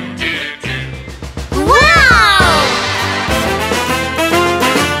 do-do-do, do-do-do. Wow!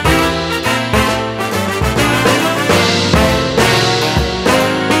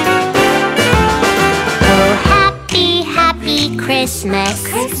 Oh, happy, happy Christmas.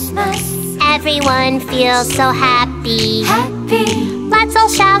 Everyone feels so happy. Let's all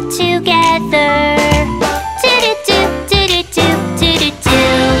shout together. Do-do-do, do-do-do, do-do-do.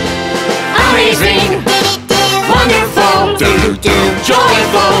 Amazing, wonderful,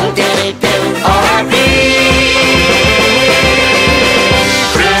 joyful, oh, happy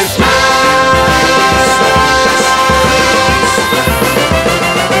Christmas.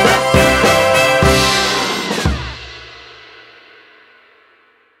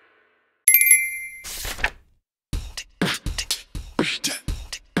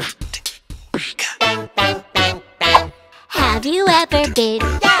 Have you ever been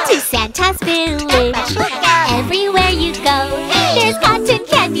to Santa's village? Everywhere you go, there's cotton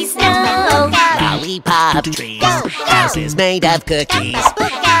candy snow. Lollipop trees, houses made of cookies.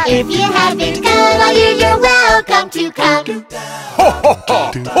 If you haven't come all year, you're welcome to come.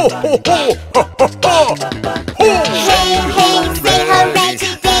 Hey, hey, say hooray,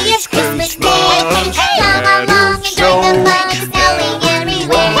 today is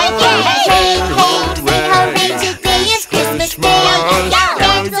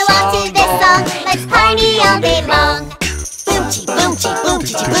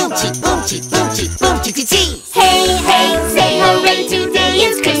Hey, hey, say hooray, today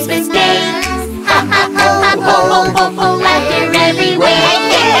is Christmas Day. Ha ha ho ho ho ho ho, laughter everywhere.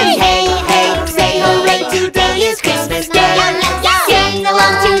 Hey, hey, hey, say hooray, today is Christmas Day. Sing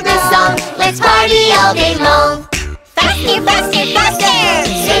along to the song, let's party all day long. Faster, faster, faster!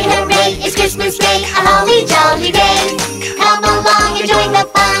 Say hooray, it's Christmas Day, a holly jolly day. Come along and join the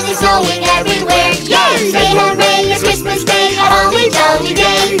fun, it's snowing everywhere. Yay! Say hooray, it's Christmas Day, a holly jolly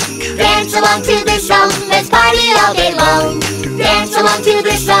day. Dance along to this song, let's party all day long. Dance along to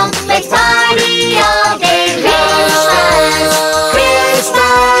this song, let's party all day long.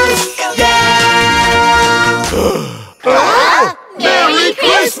 Christmas, yeah! Merry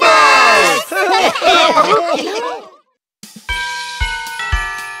Christmas!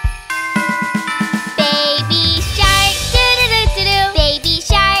 Baby shark, doo-doo-doo-doo-doo. Baby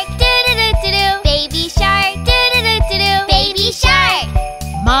shark, doo-doo-doo-doo-doo. Baby shark, doo-doo-doo-doo-doo. Baby shark.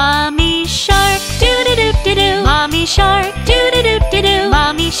 Mommy shark, doo-doo-doo-doo-doo. Mommy shark, doo-doo-doo-doo-doo.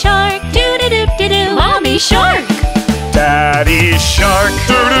 Mommy shark, doo-doo-doo-doo-doo. Mommy shark. Daddy shark,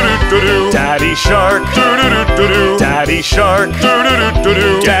 doo-doo-doo-doo-doo. Daddy shark, doo-doo-doo-doo-doo. Daddy shark,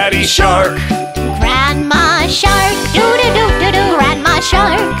 doo-doo-doo-doo-doo. Daddy shark. Grandma shark, doo-doo-doo-doo-doo. Grandma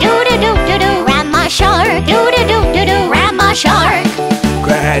shark, doo-doo-doo-doo-doo. Grandma shark, doo-doo-doo-doo-doo. Grandma shark.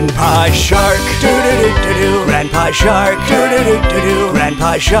 Grandpa shark, doo-doo-doo-doo-doo. Grandpa shark, doo-doo-doo-doo-doo.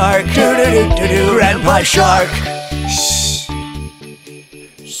 Grandpa shark, doo-doo-doo-doo-doo. Grandpa shark.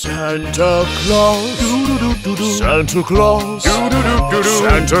 Santa Claus, Santa Claus,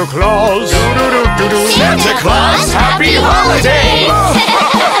 Santa Claus, Santa Claus, happy holiday!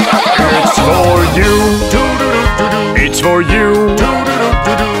 It's for you, it's for you,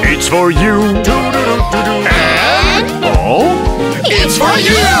 it's for you, and It's for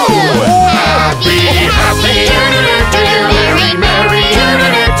you! Happy, happy, merry, merry,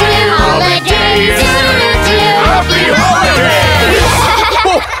 holidays! Happy holidays!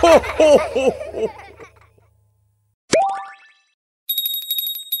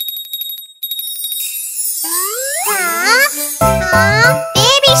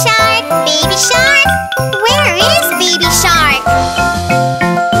 Baby shark, baby shark. Where is baby shark?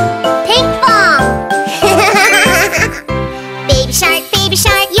 Pinkfong. Baby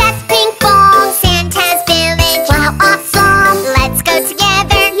shark, yes, Pinkfong. Santa's village. Wow, awesome. Let's go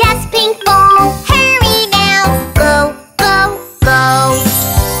together. Yes, Pinkfong. Hurry now. Go, go, go.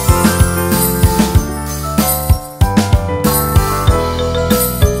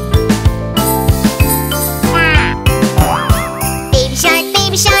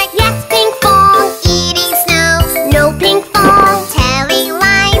 Baby shark, yes, Pinkfong. Eating snow, no Pinkfong. Telling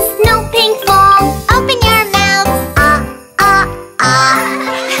lies, no Pinkfong. Open your mouth,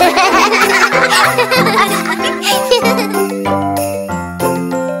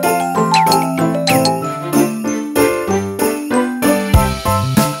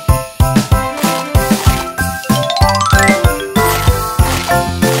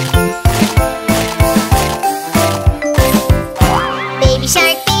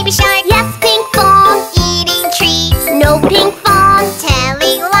 Baby shark, yes, Pinkfong. Eating treats, no Pinkfong.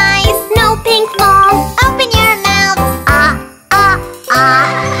 Telling lies, no Pinkfong. Open your mouth,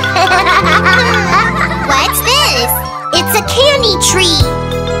 What's this? It's a candy tree.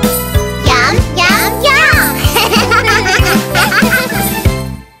 Yum, yum, yum.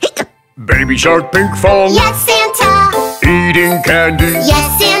 Baby shark Pinkfong, Yes, Santa. eating candy, Yes,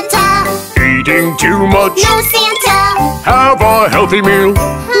 Santa. eating too much. No, Santa. Have a healthy meal.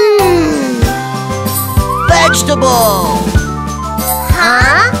 Vegetable.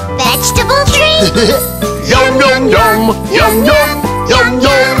 Huh? Vegetable tree? Yum yum yum, yum yum, yum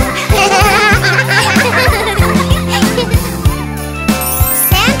yum.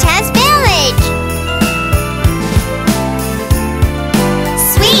 Santa's village.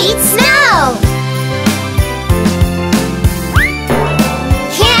 Sweet snow.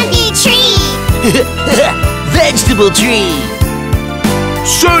 Candy tree. Vegetable tree.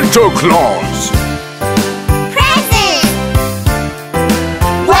 Santa Claus. Present.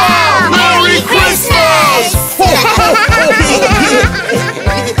 Wow, Merry Christmas!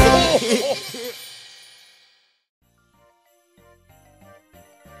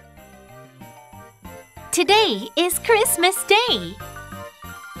 Today is Christmas Day.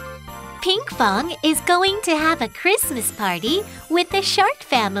 Pinkfong is going to have a Christmas party with the shark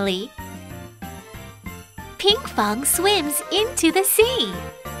family. Pinkfong swims into the sea.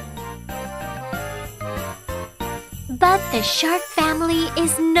 But the shark family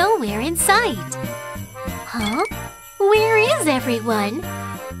is nowhere in sight. Huh? Where is everyone?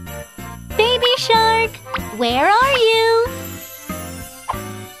 Baby shark, where are you?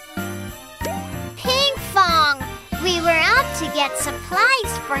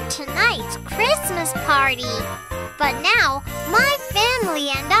 for tonight's Christmas party. But now, my family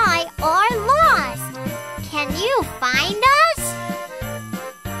and I are lost. Can you find us?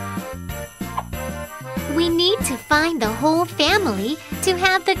 We need to find the whole family to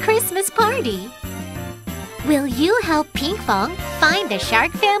have the Christmas party. Will you help Pinkfong find the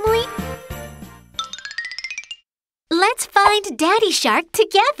shark family? Let's find Daddy Shark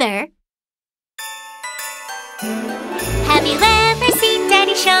together. Have you ever seen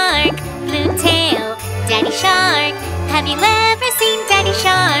Daddy Shark? Blue tail, Daddy Shark. Have you ever seen Daddy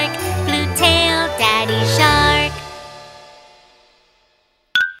Shark? Blue tail, Daddy Shark.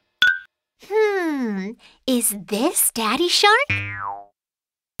 Is this Daddy Shark?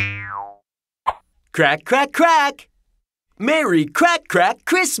 Crack, crack, crack! Merry crack, crack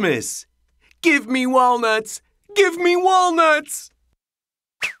Christmas! Give me walnuts! Give me walnuts!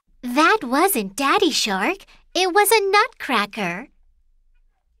 That wasn't Daddy Shark. It was a nutcracker.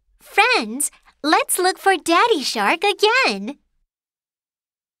 Friends, let's look for Daddy Shark again.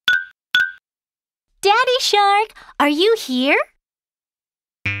 Daddy Shark, are you here?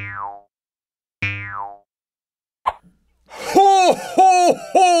 Ho, ho,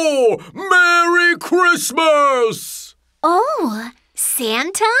 ho! Merry Christmas! Oh,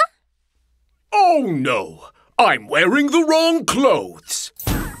 Santa? Oh, no. I'm wearing the wrong clothes.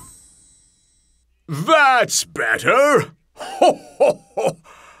 That's better. Ho, ho, ho.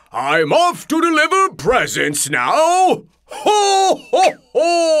 I'm off to deliver presents now. Ho, ho,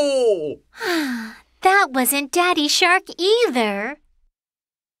 ho! That wasn't Daddy Shark either.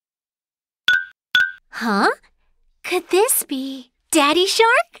 Huh? Could this be Daddy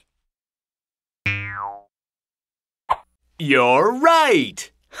Shark? You're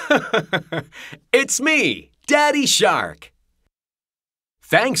right! It's me, Daddy Shark.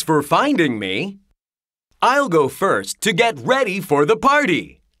 Thanks for finding me. I'll go first to get ready for the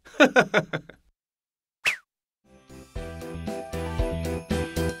party.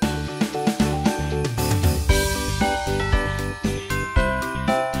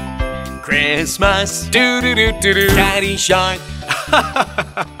 Christmas, do-do-do-do-do, Daddy Shark.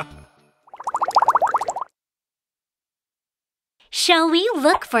 Shall we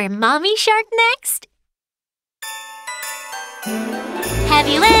look for Mommy Shark next? Have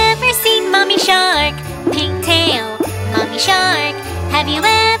you ever seen Mommy Shark? Pink tail, Mommy Shark. Have you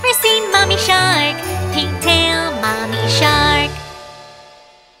ever seen Mommy Shark? Pink tail, Mommy Shark.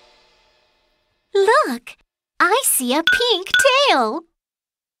 Look, I see a pink tail.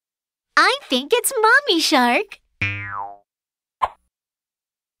 I think it's Mommy Shark.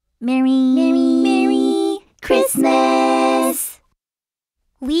 Merry Christmas.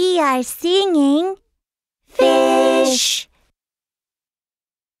 We are singing fish.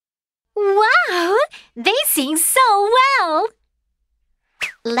 Wow, they sing so well.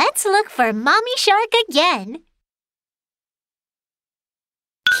 Let's look for Mommy Shark again.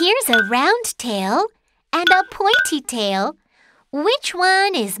 Here's a round tail and a pointy tail. Which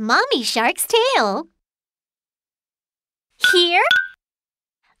one is Mommy Shark's tail? Here?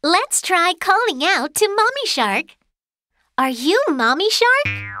 Let's try calling out to Mommy Shark. Are you Mommy Shark?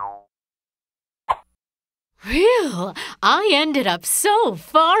 Phew, I ended up so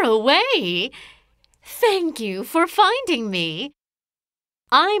far away. Thank you for finding me.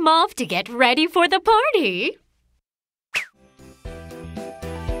 I'm off to get ready for the party.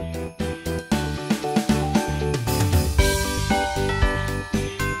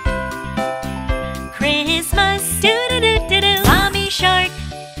 Christmas, do-do-do-do-do, Mommy Shark.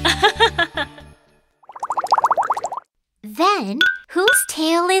 Then, whose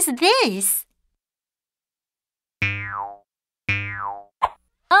tail is this?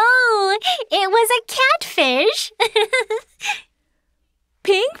 Oh, it was a catfish.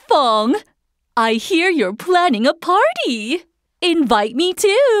 Pinkfong, I hear you're planning a party. Invite me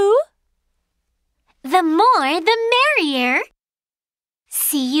too. The more, the merrier.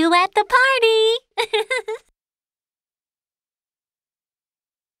 See you at the party.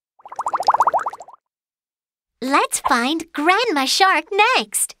 Let's find Grandma Shark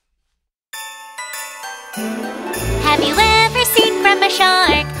next. Have you ever seen Grandma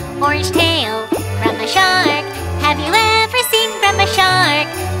Shark? Orange tail, Grandma Shark. Have you ever seen Grandma Shark?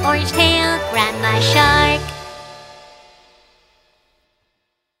 Orange tail, Grandma Shark.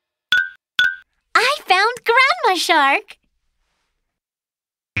 I found Grandma Shark.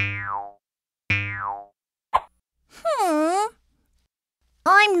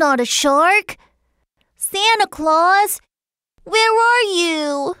 I'm not a shark. Santa Claus, where are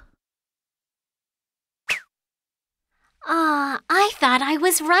you? I thought I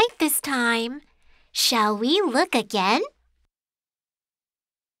was right this time. Shall we look again?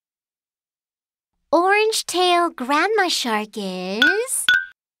 orange-tail grandma shark is...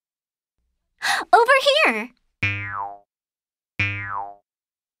 over here!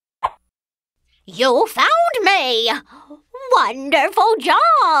 You found me! Wonderful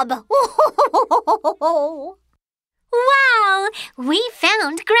job! Wow! We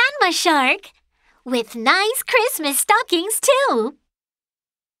found Grandma Shark! With nice Christmas stockings, too!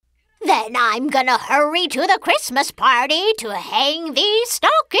 Then I'm gonna hurry to the Christmas party to hang these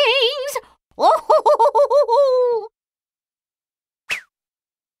stockings!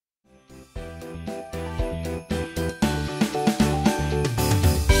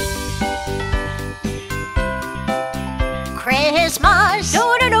 Christmas!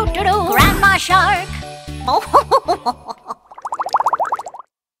 Do-do-do-do-do! Grandma Shark!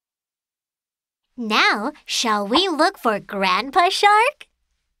 Now, shall we look for Grandpa Shark?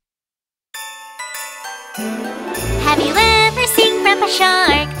 Have you ever seen Grandpa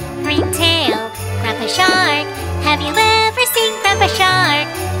Shark? Green tail, Grandpa Shark. Have you ever seen Grandpa Shark?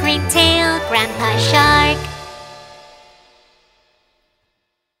 Green tail, Grandpa Shark.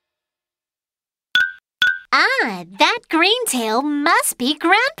 Ah, that green tail must be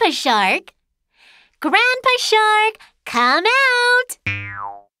Grandpa Shark. Grandpa Shark, come out!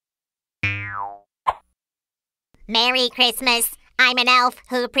 Merry Christmas! I'm an elf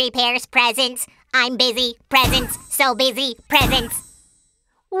who prepares presents. I'm busy, presents, so busy, presents.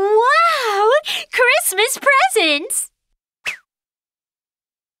 Wow! Christmas presents!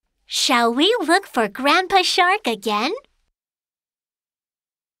 Shall we look for Grandpa Shark again?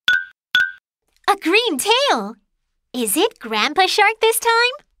 A green tail! Is it Grandpa Shark this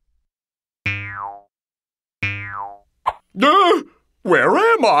time? Where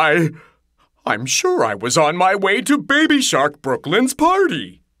am I? I'm sure I was on my way to Baby Shark Brooklyn's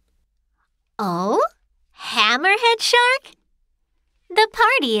party. Oh? Hammerhead Shark? The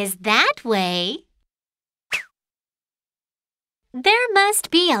party is that way. There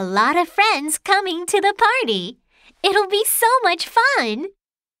must be a lot of friends coming to the party. It'll be so much fun.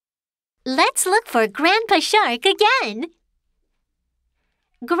 Let's look for Grandpa Shark again.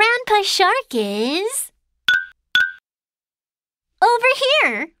 Grandpa Shark is... over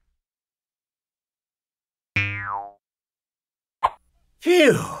here.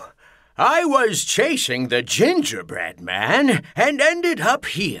 Phew! I was chasing the gingerbread man and ended up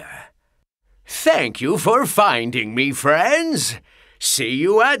here. Thank you for finding me, friends. See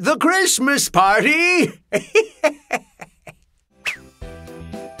you at the Christmas party!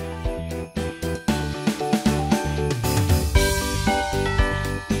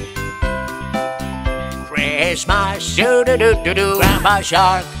 Christmas, do-do-do-do-do, Grandpa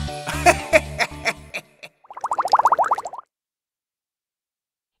Shark.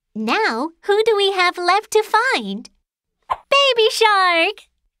 Now, who do we have left to find? Baby Shark!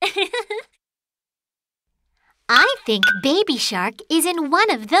 I think Baby Shark is in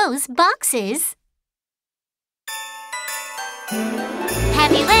one of those boxes.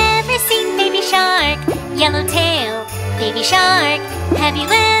 Have you ever seen Baby Shark? Yellow tail, Baby Shark. Have you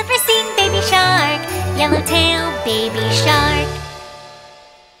ever seen Baby Shark? Yellow tail, Baby Shark.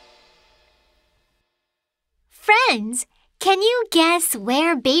 Friends, can you guess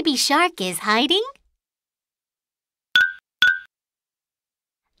where Baby Shark is hiding?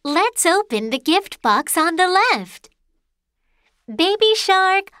 Let's open the gift box on the left. Baby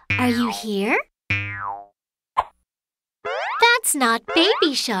Shark, are you here? That's not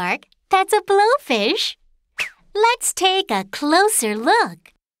Baby Shark, that's a blowfish. Let's take a closer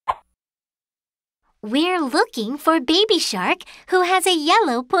look. We're looking for Baby Shark who has a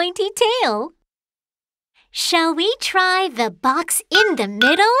yellow pointy tail. Shall we try the box in the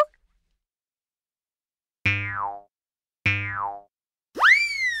middle?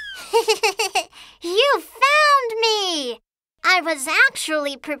 You found me! I was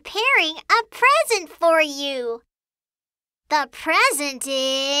actually preparing a present for you. The present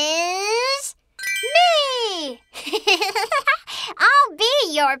is... me! I'll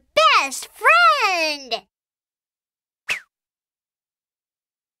be your best friend!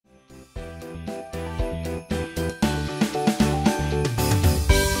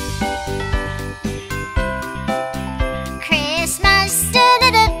 Christmas,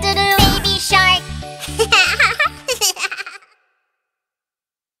 do-do-do-do-do, Baby Shark.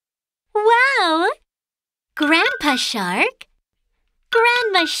 Wow! Grandpa Shark,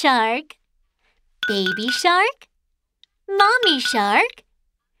 Grandma Shark, Baby Shark, Mommy Shark,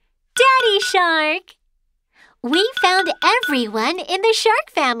 Daddy Shark. We found everyone in the shark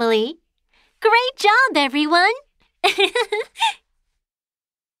family. Great job, everyone!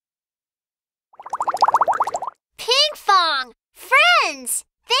 Pinkfong! Friends!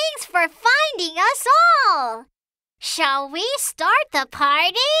 Thanks for finding us all. Shall we start the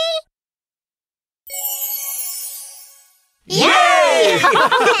party? Yay!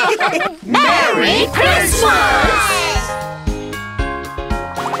 Merry Christmas!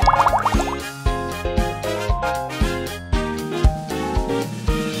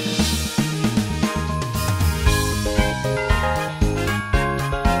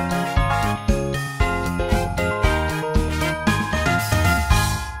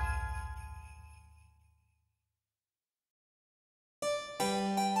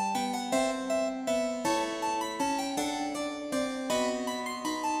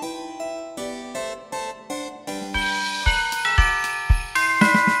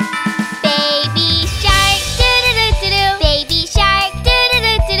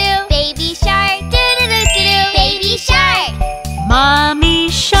 Mommy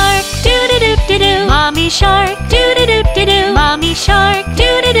shark, doo-doo-doo-doo-doo. Mommy shark,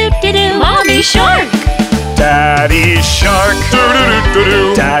 doo-doo-doo-doo-doo. Mommy shark. Daddy shark,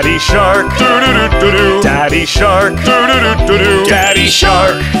 doo-doo-doo-doo-doo. Daddy shark, doo-doo-doo-doo-doo. Daddy shark, doo-doo-doo-doo-doo. Daddy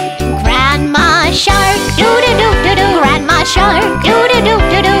shark. Grandma shark, doo-doo-doo-doo-doo. Grandma shark,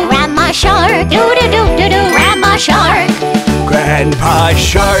 doo-doo-doo-doo-doo. Grandma shark, doo-doo-doo-doo-doo. Grandma shark. Grandpa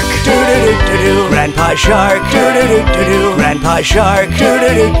shark, doo-doo-doo-doo-doo. Grandpa shark, doo-doo-doo-doo-doo. Grandpa shark,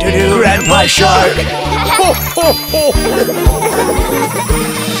 doo-doo-doo-doo-doo. Grandpa shark. Ho, ho, ho.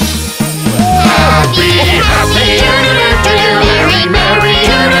 Happy, happy, merry, merry,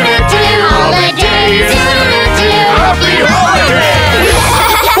 holidays, happy holidays.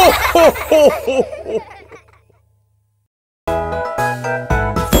 Ho, ho, ho, ho, ho.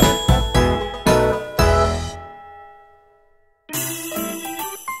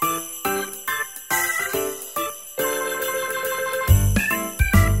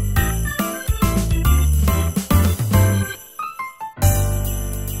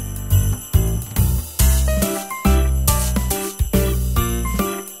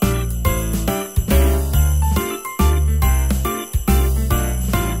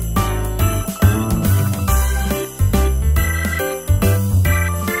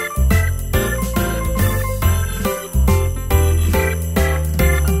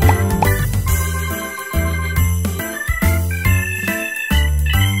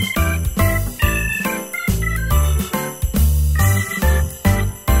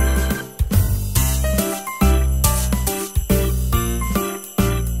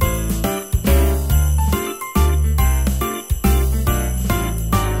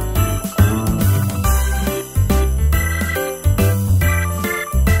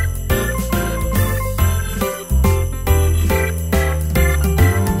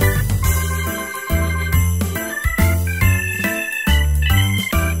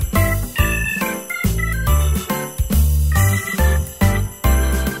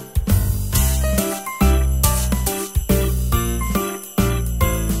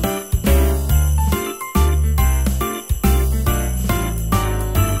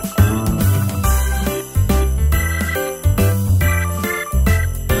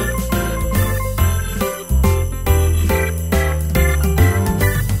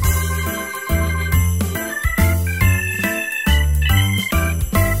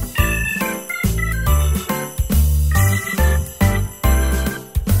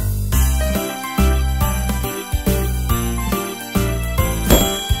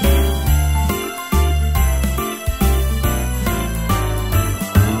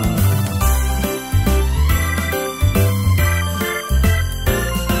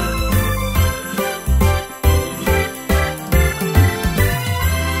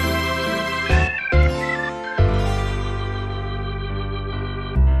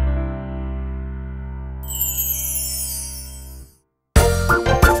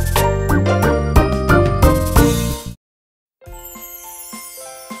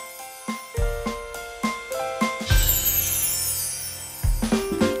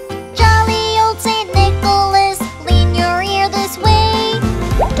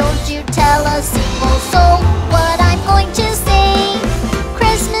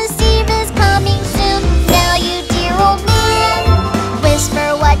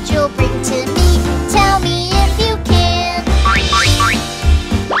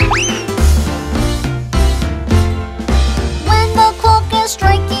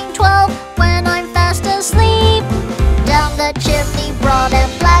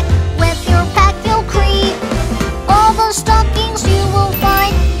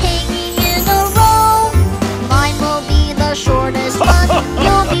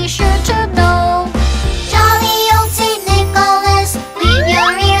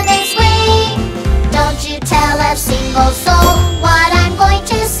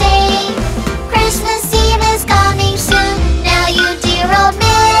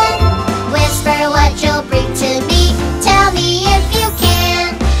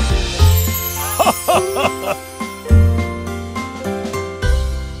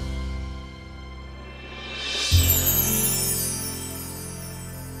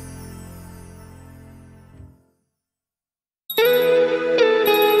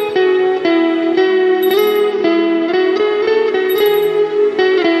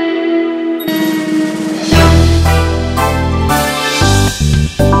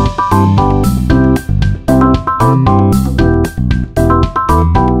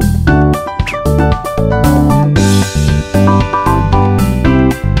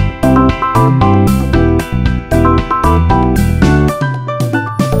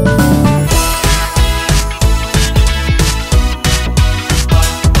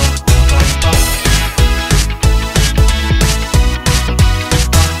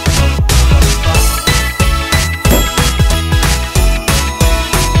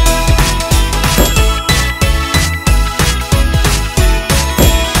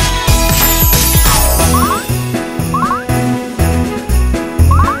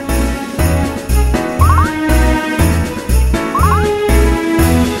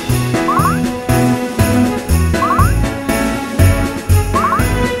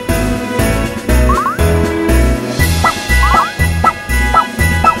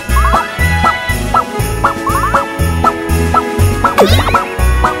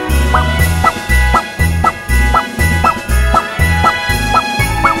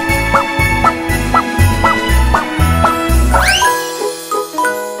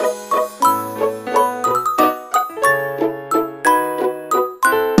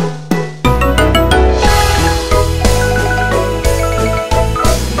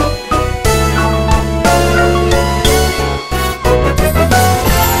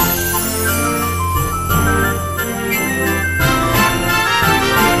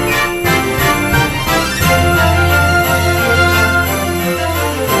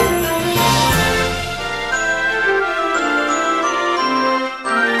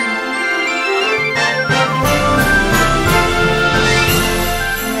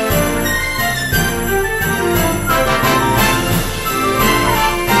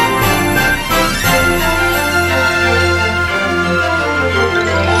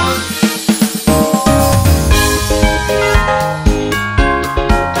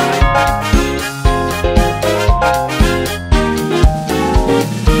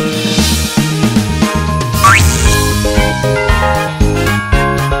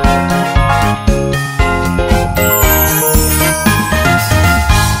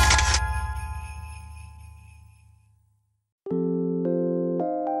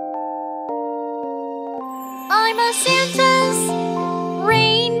 I'm a Santa's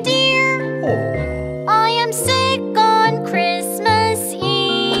reindeer. I am sick on Christmas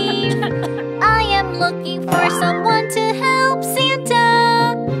Eve. I am looking for someone to help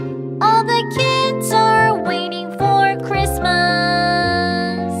Santa. All the kids are waiting for Christmas.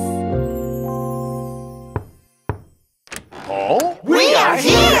 Oh? We are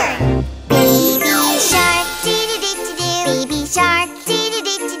here! Baby shark, dee-dee-dee-dee-doo. Baby shark,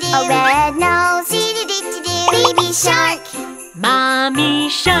 dee-dee-dee-dee-doo. A red nose, dee-dee-dee-dee-doo. Baby shark. Mommy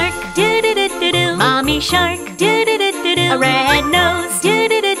shark, do-do-do-do-do. Mommy shark, do-do-do-do-do. A red nose,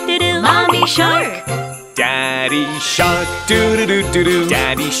 do-do-do-do-do. Mommy shark. Daddy shark, doo-doo-doo-doo-doo.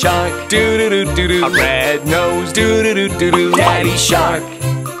 Daddy shark, doo-doo-doo-doo-doo. A red nose, doo-doo-doo-doo-doo. Daddy shark.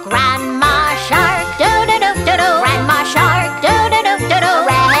 Grandma shark, do-do-do-do-do. Grandma shark, do-do-do-do-do.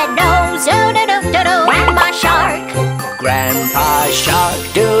 Red nose, do-do-do-do-do. Grandma shark. Grandpa shark,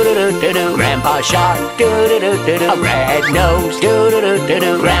 doo-doo-doo-doo-doo. Grandpa shark, doo-doo-doo-doo-doo. A red nose,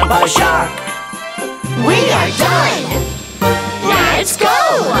 doo-doo-doo-doo-doo. Grandpa shark. We are done! Let's go! A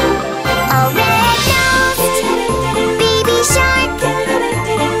red-nosed baby shark.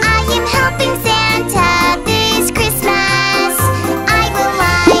 I am helping Santa this Christmas. I will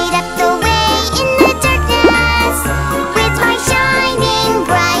light up the way in the darkness with my shining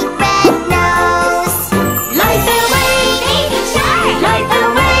bright red nose. Light the way, baby shark! Light the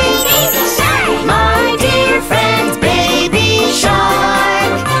way, baby shark! My dear friend, baby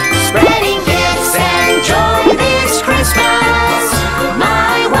shark, spreading gifts and joy this Christmas.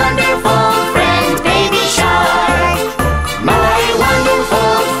 My wonderful friend, baby shark. My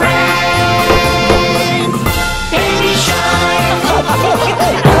wonderful friend, baby shark.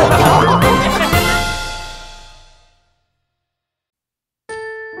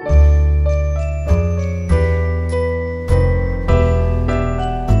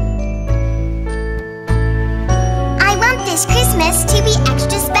 I want this Christmas to be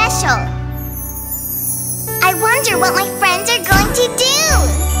extra special. I wonder what my friends are going to do.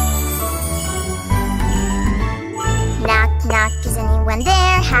 Knock, knock, is anyone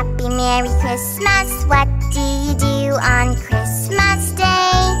there? Happy Merry Christmas. What do you do on Christmas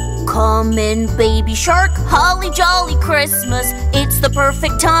Day? Come in, baby shark, holly jolly Christmas. It's the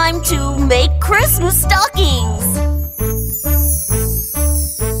perfect time to make Christmas stockings.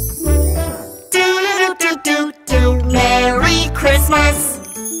 Do-do-do-do-do. Merry Christmas.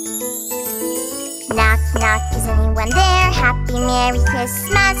 Knock, knock, is anyone there? Happy Merry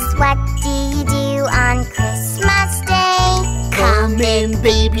Christmas. What do you do on Christmas Day? Come in,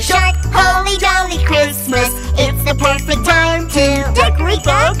 baby shark, holly jolly Christmas. It's the perfect time to decorate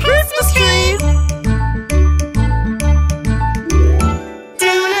the Christmas tree.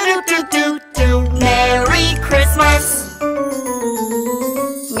 Do-do-do-do-do. Merry Christmas.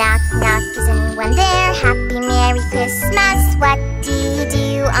 Knock, knock, is anyone there? Happy Merry Christmas. What do you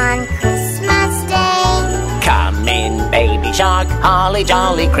do on Christmas Day? Come in, baby shark, holly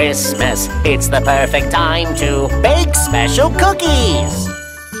jolly Christmas. It's the perfect time to bake special cookies.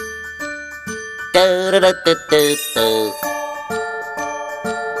 Do-do-do-do-do-do.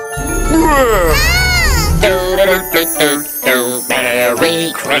 Do-do-do-do-do-do.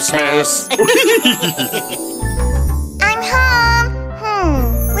 Merry Christmas. I'm home.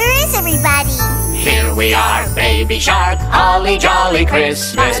 Where is everybody? Here we are, baby shark, holly jolly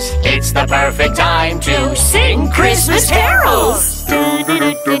Christmas. It's the perfect time to sing Christmas carols.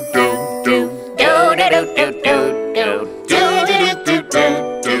 Do-do-do-do-do-do. Do-do-do-do-do-do.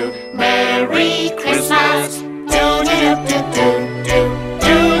 Do-do-do-do-do-do. Merry Christmas. Do-do-do-do-do-do.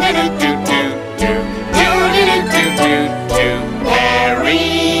 Do-do-do-do-do-do. Do-do-do-do-do-do.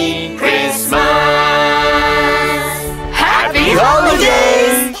 Merry Christmas. Happy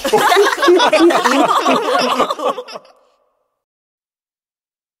holidays.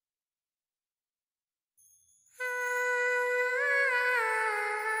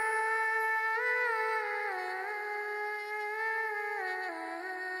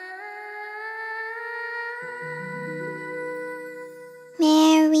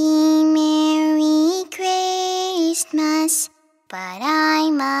 Merry, Merry Christmas, but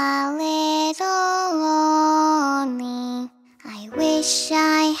I'm a little lonely. I wish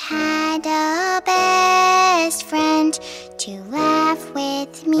I had a best friend to laugh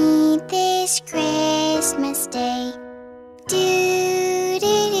with me this Christmas Day. Do do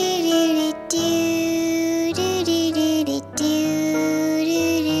do do do do do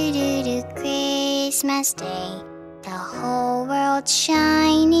do do do Christmas Day. The whole world's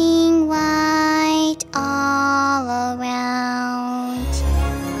shining white all around.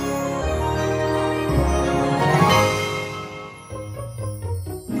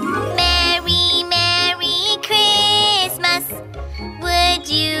 Merry, Merry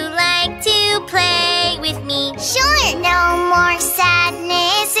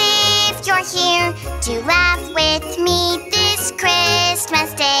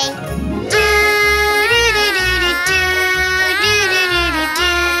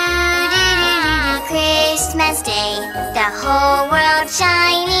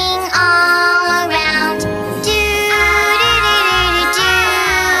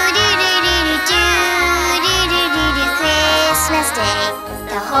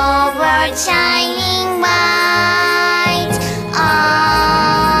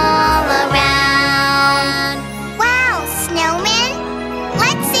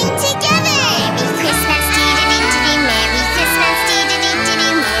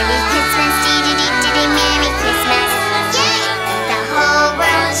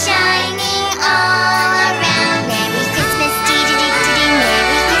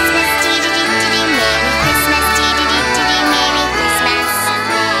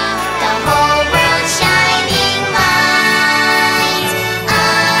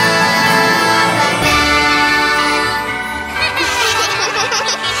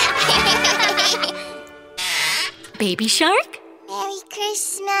Baby Shark. Merry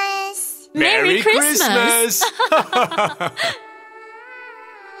Christmas. Merry Christmas.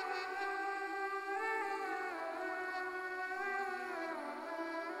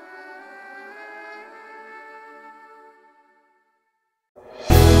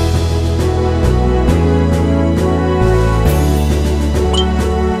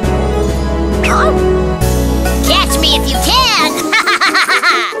 Catch me if you can!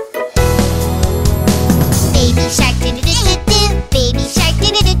 Baby shark do-do-do-do-do, baby shark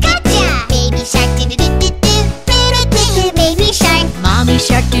do-do-do, gotcha! Baby shark do-do-do-do-do, baby shark. Mommy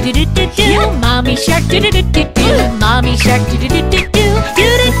shark do-do-do-do-do, mommy shark do-do-do-do-do, mommy shark do-do-do-do-do,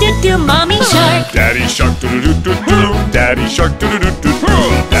 do-do-do-do, mommy shark. Daddy shark do-do-do-do-do, daddy shark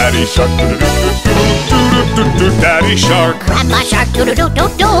do-do-do-do-do, daddy shark do-do-do-do-do, daddy shark. Grandma shark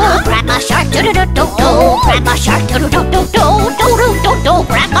do-do-do-do-do, grandma shark do-do-do-do-do, grandma shark do-do-do-do-do, do-do-do-do,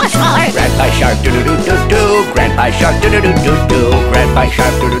 grandma shark. Grandpa shark do-do-do-do-do, grandpa shark do-do-do-do-do, grandpa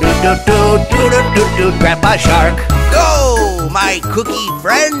shark do-do-do-do-do, do-do-do-do, grandpa shark. Go, my cookie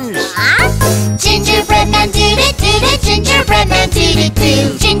friends! Gingerbread man do-do-do-do, gingerbread man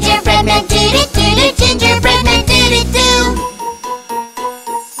do-do-do, gingerbread man do-do-do-do, gingerbread man do-do-do.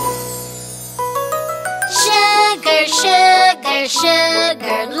 Sugar, sugar,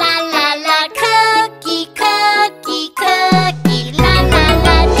 sugar, la la la, cookie, cookie, cookie, la la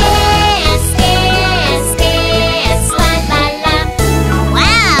la, dance, dance, dance, la la la.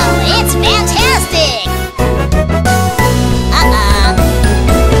 Wow, it's fantastic!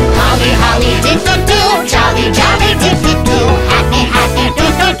 Holly, holly, dip-dip-doo, jolly, jolly, dip-dip-doo, happy, happy,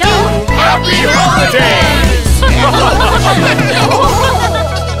 doo-doo-doo, happy holidays!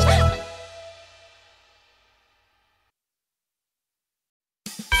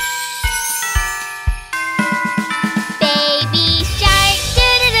 Baby shark,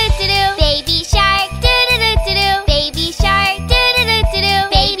 doo-doo-doo-doo-doo, baby shark, doo-doo-doo-doo-doo, baby shark, doo-doo-doo-doo-doo,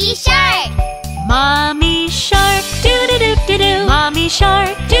 baby shark. Mommy shark do-do-do-do-do, mommy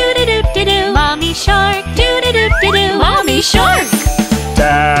shark do-do-do-do-do, mommy shark do-do-do-do-do, mommy shark.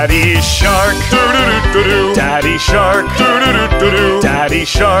 Daddy shark do-do-do-do-do, daddy shark do-do-do-do-do, daddy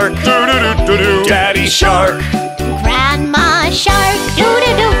shark do-do-do-do-do, daddy shark. Grandma shark,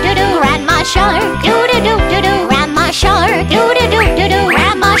 doo-doo-doo-doo-doo, grandma shark, doo-doo-doo-doo-doo, grandma shark, doo-doo-doo-doo-doo,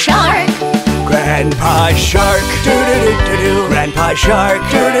 grandma shark. Grandpa shark do-do-do-do-do, grandpa shark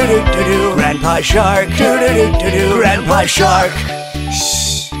do-do-do-do-do, grandpa shark do-do-do-do-do, grandpa shark.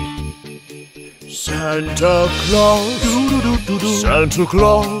 Santa Claus, Santa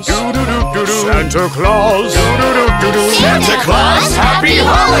Claus, Santa Claus, Santa Claus, happy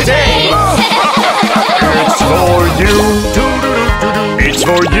holidays! It's for you, it's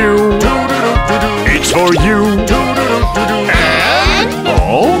for you, it's for you, and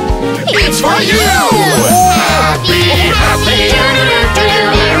it's for you! Happy, happy,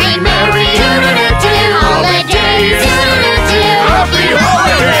 merry, merry, holidays! Happy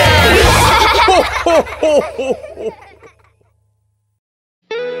holidays! Ho, ho, ho, ho.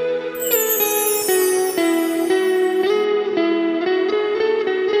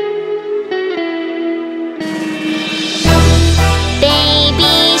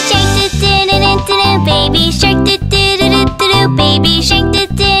 Baby shark, do-do-do-do-do, baby shark, do-do-do-do-do, baby shark,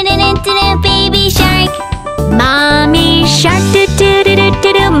 do-do-do-do-do, baby shark. Mommy shark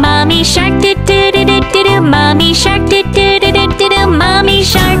do-do-do-do-do, mommy shark do-do-do-do-do, mommy shark do-do-do-do-do, mommy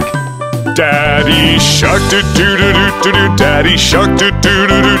shark. Daddy shark do-do-do-do-do, daddy shark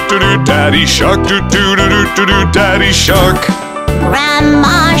do-do-do-do-do, daddy shark do-do-do-do-do, daddy shark.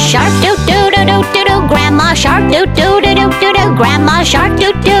 Grandma shark, do-do-do-do-do, grandma shark, do-do-do-do-do, grandma shark,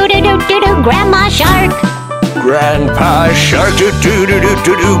 do-do-do-do-do, grandma shark. Grandpa shark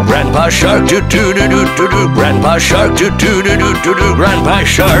do-do-do-do-do, grandpa shark do-do-do-do-do, grandpa shark do-do-do-do-do, grandpa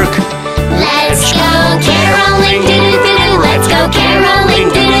shark. Let's go caroling, do-do-do-do, let's go caroling,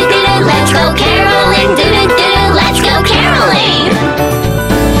 do-do-do-do, let's go caroling, do-do-do-do, let's go caroling.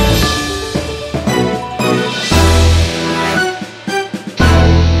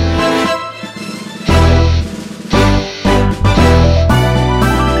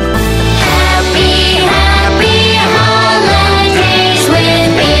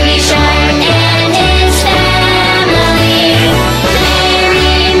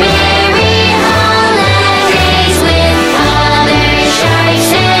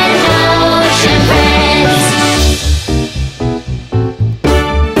 Friends.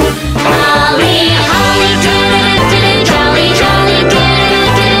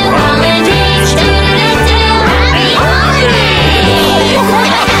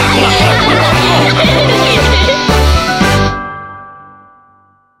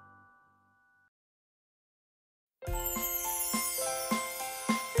 Jolly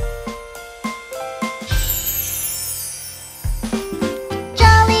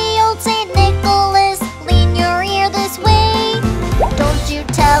old Saint Nicholas, lean your ear this way. Don't you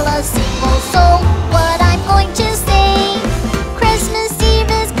tell a single soul what I'm going to say. Christmas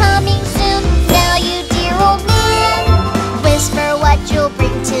Eve is coming soon. Now you dear old man, whisper what you'll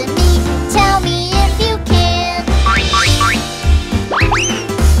bring to me. Tell me if you can.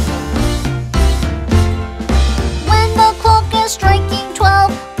 When the clock is striking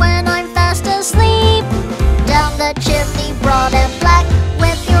 12, when I'm fast asleep, down the chimney broad and black,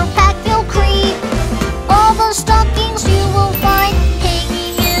 with your pack you'll creep. All the stockings you will find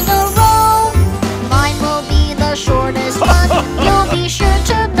hanging in a row. Mine will be the shortest one, you'll be sure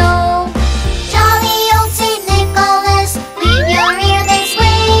to know. Jolly old Saint Nicholas, lean your ear this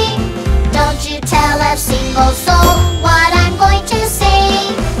way. Don't you tell a single soul what I'm going to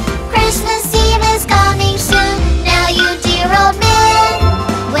say. Christmas Eve is coming soon. Now you dear old man,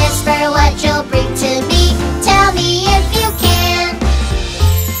 whisper what you'll bring to me. Tell me if you can.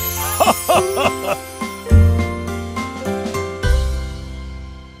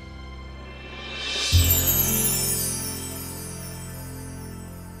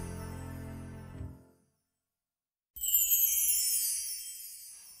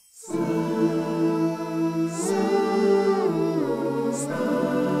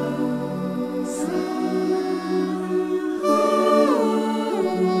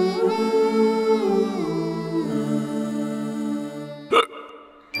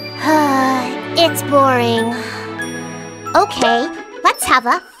 It's boring. Okay, let's have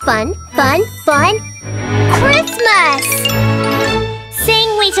a fun Christmas!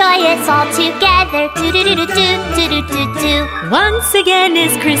 Sing we joyous all together. Do-do-do-do-do-do-do-do-do. Once again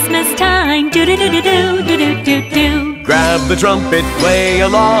is Christmas time. Do-do-do-do-do-do-do-do. Grab the trumpet, play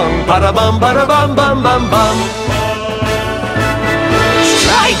along. Ba-da-bum, ba-da-bum, bum, bum, bum.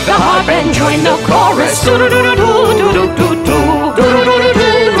 Strike the harp and join the chorus. Do-do-do-do-do-do-do-do.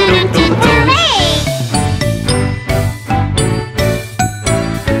 Do-do-do-do-do-do-do.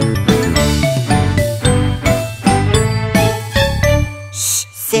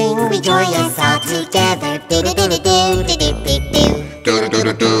 Sing we joyous all together.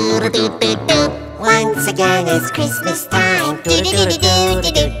 Do-do-do-do-do-do-do. Once again it's Christmas time.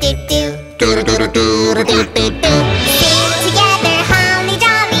 Do-do-do-do-do-do-do. Do-do-do-do-do-do-do. Sing together, holly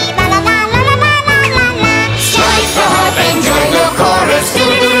jolly, la la la la la la la la la. Strike the harp and join the chorus.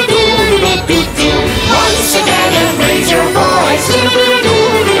 Do-do-do-do-do-do-do. Once again raise your voice.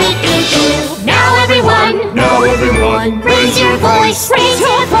 Do-do-do-do-do-do-do. Now everyone, raise your voice. Raise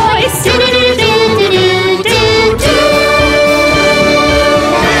your voice. Do-do-do-do-do-do-do.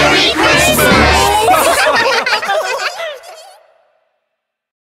 Merry Christmas!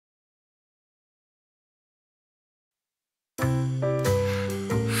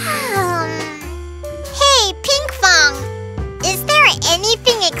 Hey, Pinkfong, is there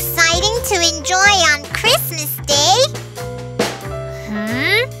anything exciting to enjoy on Christmas Day?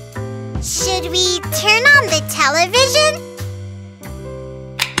 Should we turn on the television?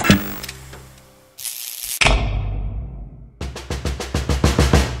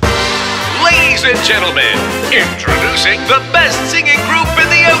 Ladies and gentlemen, introducing the best singing group in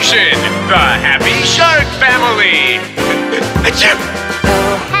the ocean, the Happy Shark Family.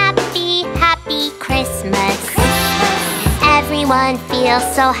 Oh, happy, happy Christmas. Everyone feels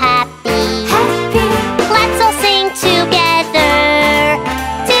so happy. Let's all sing together.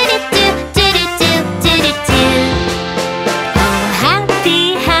 Do-do-do, do-do-do, do-do-do. Oh, happy,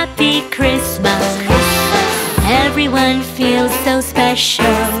 happy Christmas. Everyone feels so special.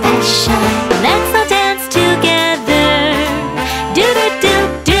 Let's all dance together. Do-do-do,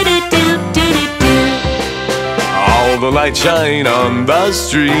 do-do-do, do-do-do. All the lights shine on the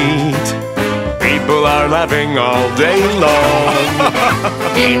street. People are laughing all day long.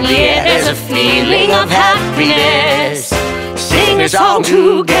 In the air there's a feeling of happiness. Sing a song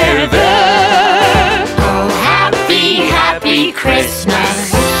together. Oh, happy, happy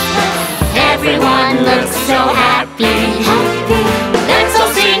Christmas. Everyone looks so happy. Let's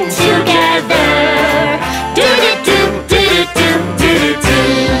all sing together. Do-do-do, do-do-do, do-do-do.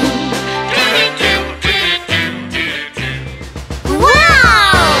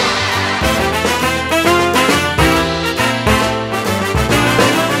 Wow!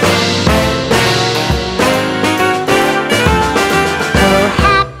 Oh,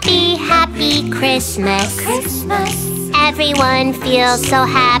 happy, happy Christmas. Everyone feels so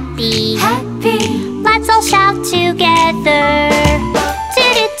happy. Let's all shout together.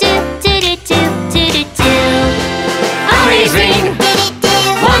 Do-do-do, do-do-do, do-do-do. Amazing! Do-do-do,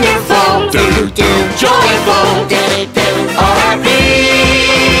 Wonderful! do-do-do, Joyful!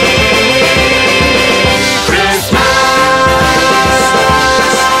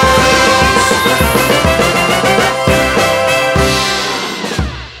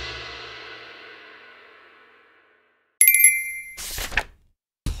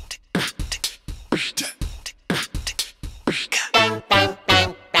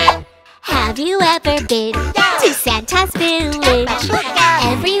 another bit to Santa's village.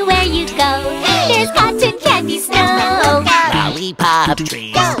 Everywhere you go, there's cotton candy snow. Lollipop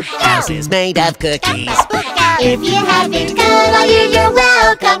trees, houses made of cookies. If you haven't come all year, you're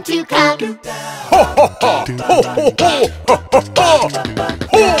welcome to come. Ho ho ho! Ho ho ho! Ho ho ho!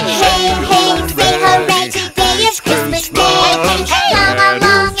 Hey, hey, say hooray, today is Christmas Day. Come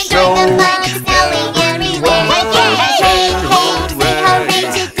along and join the fun, it's snowing everywhere. Hey, hey, say hooray,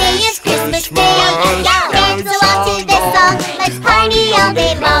 today is Christmas Day. Dance along to this song, let's party all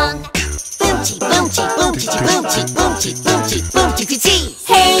day long. Boom chee, boom chee, boom chee, boom chee, boom chee, boom chee, boom chee, chee, chee.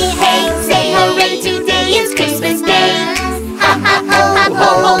 Hey, hey, say hooray, today is Christmas Day. Ha ha ho, ha ho,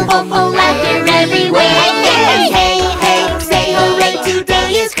 ho, ho, ho, laughter everywhere. Hey, hey, hey, say hooray, today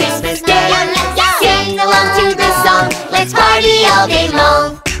is Christmas Day. Sing along to this song, let's party all day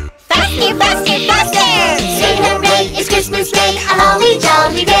long. Faster, faster, faster! Say hooray, it's Christmas Day, a holly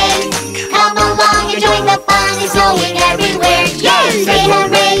jolly day. Come along and join the fun, it's snowing everywhere. Yay! Say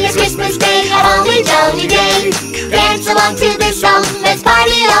hooray, it's Christmas Day, a holly jolly day. Dance along to this song, let's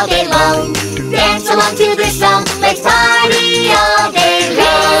party all day long. Dance along to this song, let's party all day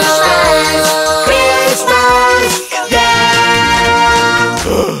long. Christmas, yeah!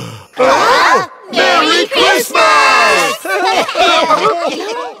 Merry Christmas!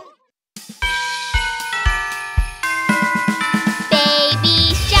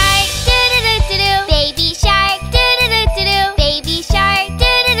 Baby shark, do-do-do-do-do. Baby shark, do-do-do-do-do. Baby shark,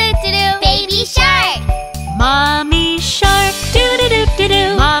 do-do-do-do-do. Baby shark. Mommy shark,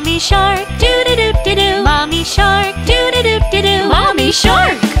 doo-doo-doo-doo-doo. Mommy shark, doo-doo-doo-doo-doo. Mommy shark, doo-doo-doo-doo-doo. Mommy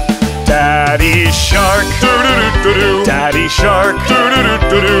shark. Daddy shark, doo-doo-doo-doo-doo. Daddy shark,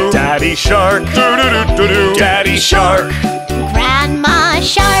 doo-doo-doo-doo-doo. Daddy shark, doo-doo-doo-doo-doo. Daddy shark. Grandma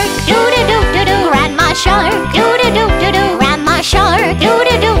shark, doo-doo-doo-doo-doo. Grandma shark, doo-doo-doo-doo-doo. Grandma shark,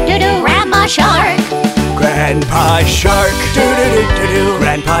 doo-doo-doo-doo-doo. Grandma shark. Grandpa shark, doo-doo-doo-doo-doo.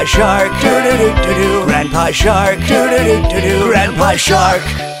 Grandpa shark, doo-doo-doo-doo-doo. Grandpa shark, doo-doo-doo-doo-doo. Grandpa shark.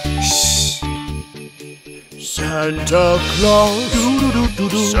 Santa Claus,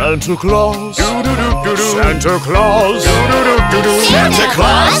 Santa Claus, Santa Claus, Santa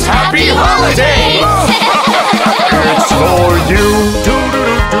Claus, happy holidays! It's for you,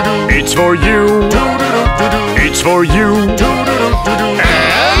 it's for you, it's for you, and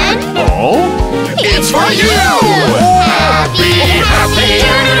It's for you! Happy, happy,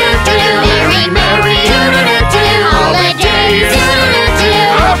 merry, merry, holidays!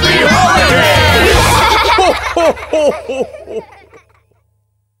 Happy holidays!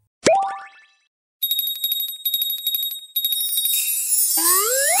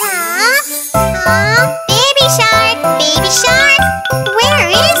 Baby shark, baby shark. Where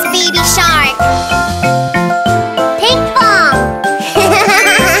is baby shark? Pinkfong.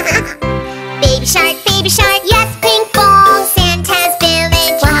 Baby shark, yes, Pinkfong. Santa's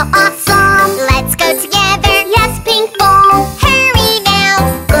village. Wow, awesome. Let's go together. Yes, Pinkfong. Hurry now.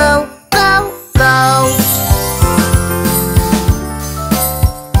 Go, go, go.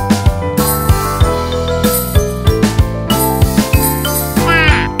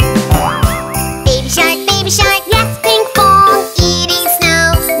 Baby shark, yes, Pinkfong. Eating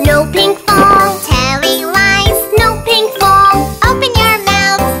snow. No Pinkfong. Telling lies. No Pinkfong. Open your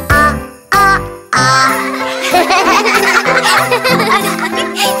mouth.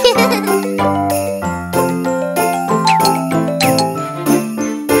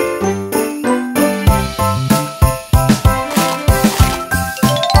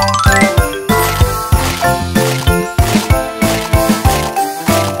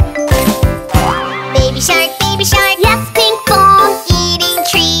 Baby shark, yes, Pinkfong. Eating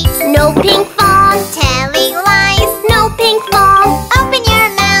treats. No Pinkfong. Telling lies. No Pinkfong. Open your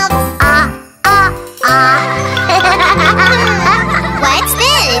mouth. What's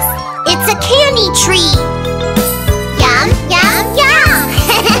this? It's a candy tree. Yum, yum, yum.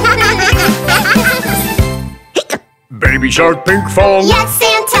 Baby shark Pinkfong, Yes,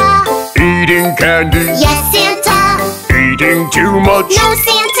 Santa. eating candy, Yes, Santa. eating too much. No,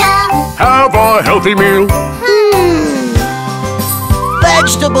 Santa. Have a healthy meal.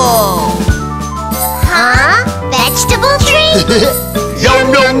 Vegetable. Huh? Vegetable tree?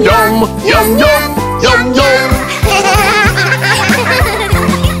 Yum yum yum, yum yum, yum yum.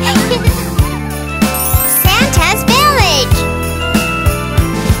 Santa's village.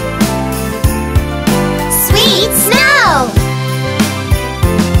 Sweet snow.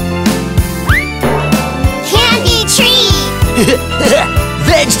 Candy tree.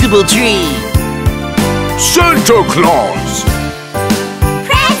 Vegetable tree. Santa Claus.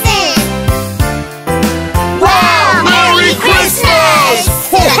 Present. Wow, Merry Christmas!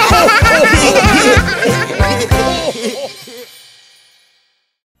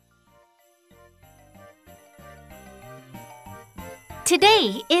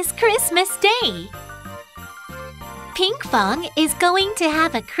 Today is Christmas Day. Pinkfong is going to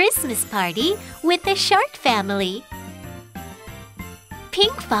have a Christmas party with the shark family.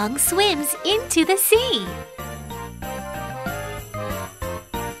 Pinkfong swims into the sea.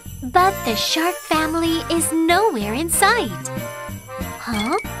 But the shark family is nowhere in sight.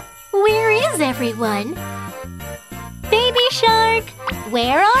 Huh? Where is everyone? Baby shark,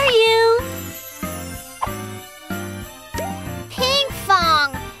 where are you?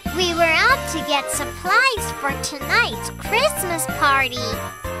 Pinkfong, we were out to get supplies for tonight's Christmas party.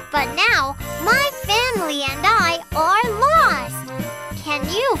 But now, my family and I are lost. Can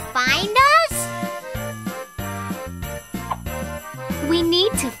you find us? We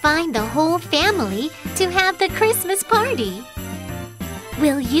need to find the whole family to have the Christmas party.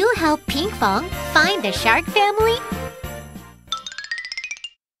 Will you help Pinkfong find the shark family?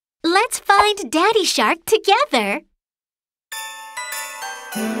 Let's find Daddy Shark together.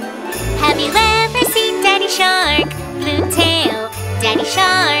 Have you ever seen Daddy Shark? Blue tail, Daddy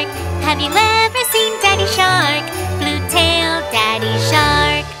Shark. Have you ever seen Daddy Shark? Blue tail, Daddy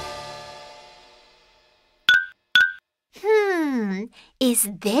Shark. Is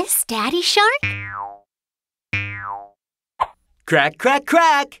this Daddy Shark? Crack, crack,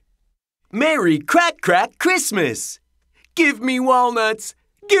 crack! Merry crack, crack Christmas! Give me walnuts!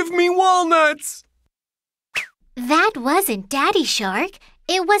 Give me walnuts! That wasn't Daddy Shark.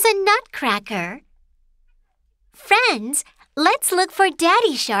 It was a nutcracker. Friends, let's look for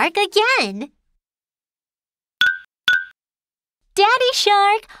Daddy Shark again. Daddy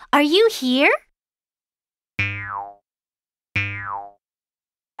Shark, are you here?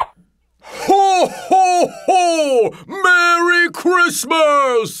 Ho, ho, ho! Merry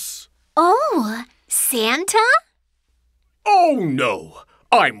Christmas! Oh, Santa? Oh, no.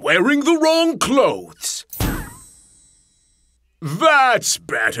 I'm wearing the wrong clothes. That's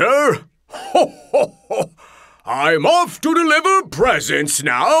better. Ho, ho, ho. I'm off to deliver presents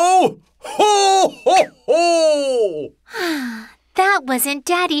now. Ho, ho, ho! That wasn't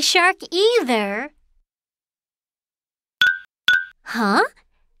Daddy Shark either. Huh?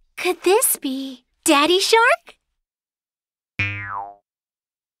 Could this be Daddy Shark?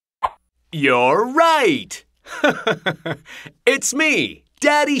 You're right! It's me,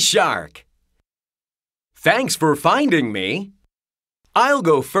 Daddy Shark. Thanks for finding me. I'll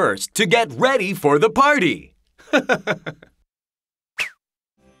go first to get ready for the party.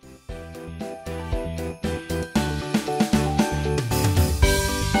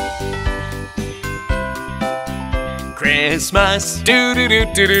 Christmas,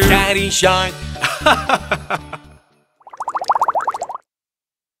 do-do-do-do-do, Daddy Shark.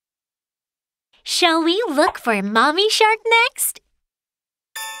 Shall we look for Mommy Shark next?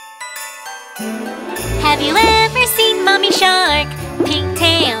 Have you ever seen Mommy Shark? Pink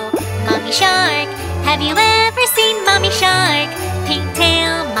tail, Mommy Shark. Have you ever seen Mommy Shark? Pink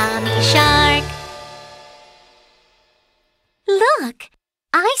tail, Mommy Shark. Look,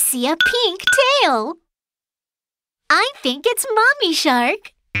 I see a pink tail. I think it's Mommy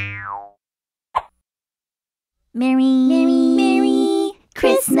Shark. Merry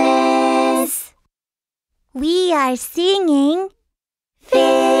Christmas. We are singing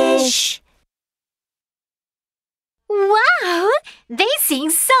fish. Wow, they sing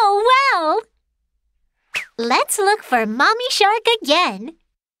so well. Let's look for Mommy Shark again.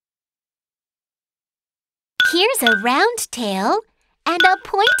 Here's a round tail and a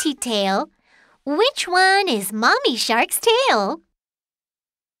pointy tail. Which one is Mommy Shark's tail?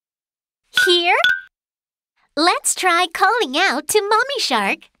 Here? Let's try calling out to Mommy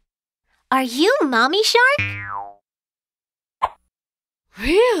Shark. Are you Mommy Shark?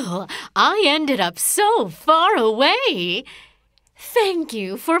 Phew, I ended up so far away. Thank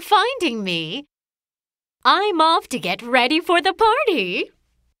you for finding me. I'm off to get ready for the party.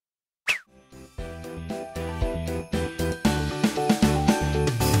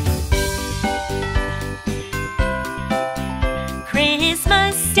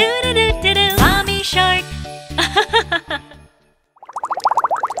 Christmas, do-do-do-do-do, Mommy Shark.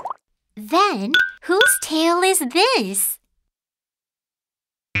 Then, whose tail is this?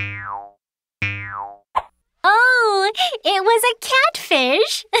 Oh, it was a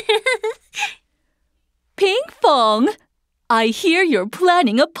catfish. Pinkfong, I hear you're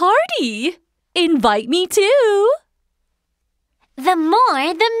planning a party. Invite me too. The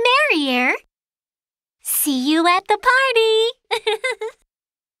more, the merrier. See you at the party.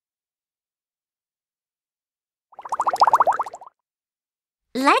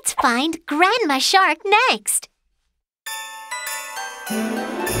 Let's find Grandma Shark next.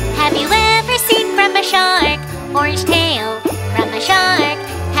 Have you ever seen Grandma Shark? Orange tail, Grandma Shark.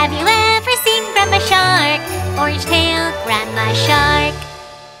 Have you ever seen Grandma Shark? Orange tail, Grandma Shark.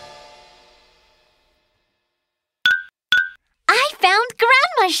 I found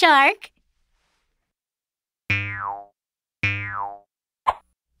Grandma Shark.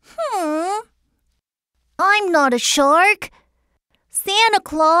 I'm not a shark. Santa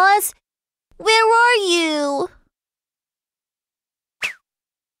Claus, where are you?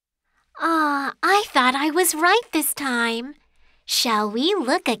 I thought I was right this time. Shall we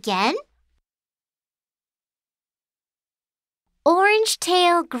look again? Orange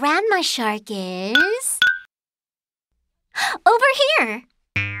tail Grandma Shark is over here.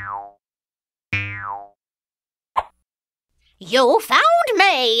 You found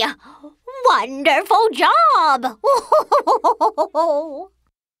me! Wonderful job!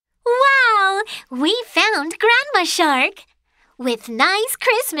 Wow! We found Grandma Shark! With nice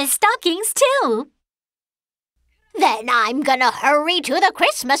Christmas stockings, too! Then I'm gonna hurry to the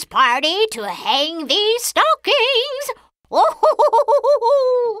Christmas party to hang these stockings!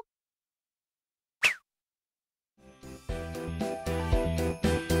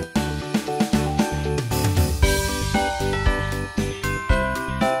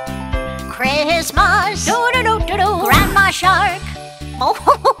 Christmas! Do-do-do-do-do! Grandma Shark!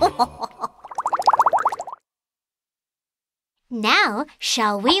 Now,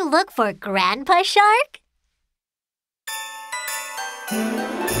 shall we look for Grandpa Shark?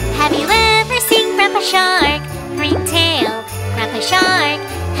 Have you ever seen Grandpa Shark? Green tail, Grandpa Shark.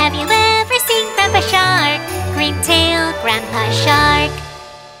 Have you ever seen Grandpa Shark? Green tail, Grandpa Shark.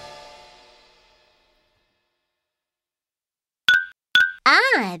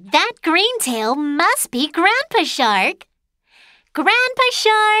 That green tail must be Grandpa Shark. Grandpa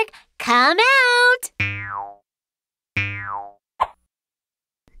Shark, come out!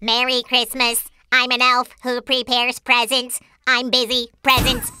 Merry Christmas! I'm an elf who prepares presents. I'm busy,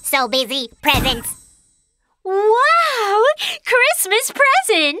 presents, so busy, presents. Wow! Christmas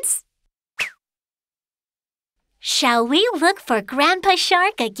presents! Shall we look for Grandpa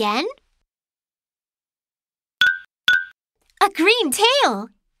Shark again? A green tail!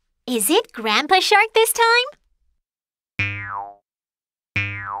 Is it Grandpa Shark this time?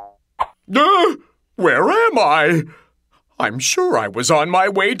 Where am I? I'm sure I was on my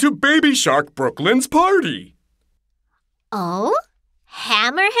way to Baby Shark Brooklyn's party. Oh?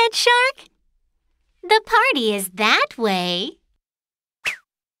 Hammerhead Shark? The party is that way.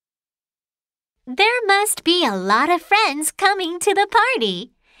 There must be a lot of friends coming to the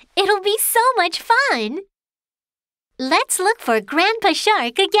party. It'll be so much fun. Let's look for Grandpa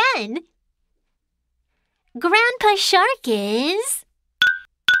Shark again. Grandpa Shark is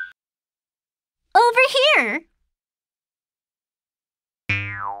over here.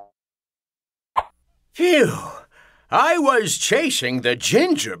 Phew! I was chasing the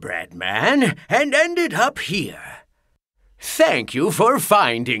gingerbread man and ended up here. Thank you for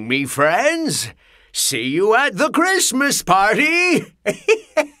finding me, friends. See you at the Christmas party!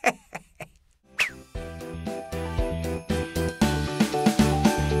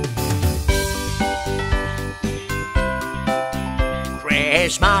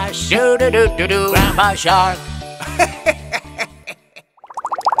 Christmas, do-do-do-do-do, Grandpa Shark.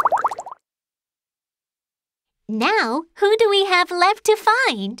 Now, who do we have left to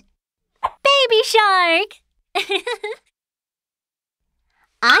find? Baby Shark!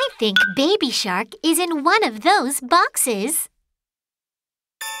 I think Baby Shark is in one of those boxes.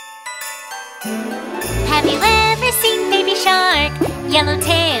 Have you ever seen Baby Shark? Yellow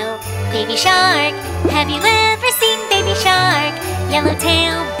tail, Baby Shark. Have you ever seen Baby Shark? Yellow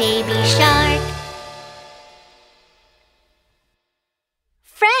tail, Baby Shark.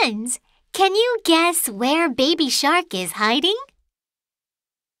 Friends, can you guess where Baby Shark is hiding?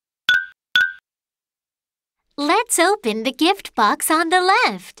 Let's open the gift box on the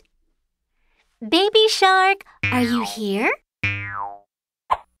left. Baby Shark, are you here?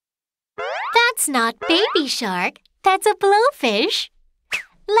 That's not Baby Shark, that's a blowfish.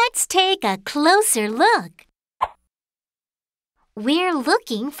 Let's take a closer look. We're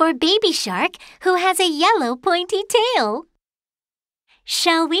looking for Baby Shark who has a yellow pointy tail.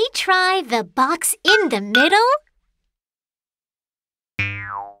 Shall we try the box in the middle?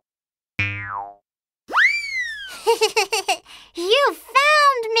 You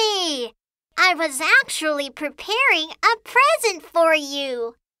found me! I was actually preparing a present for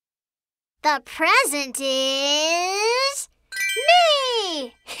you. The present is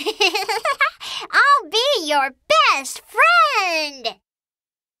me! I'll be your best friend!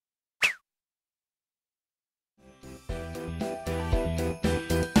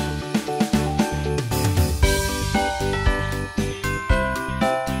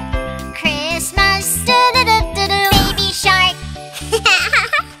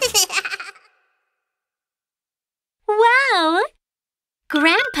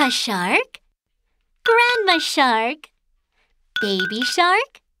 Grandpa Shark, Grandma Shark, Baby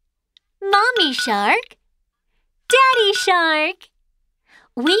Shark, Mommy Shark, Daddy Shark.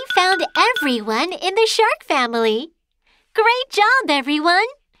 We found everyone in the shark family. Great job, everyone!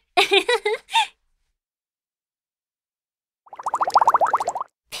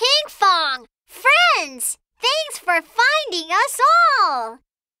 Pinkfong! Friends! Thanks for finding us all!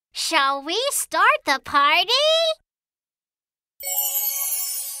 Shall we start the party?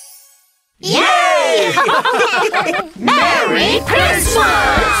 Yay! Merry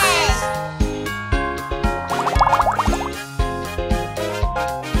Christmas!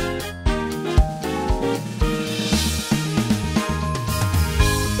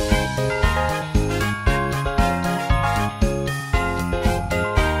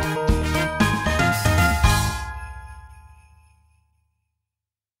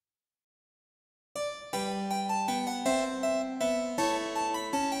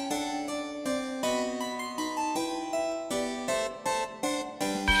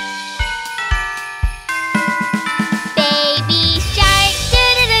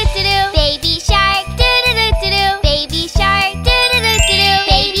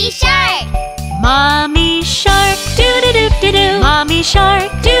 Mommy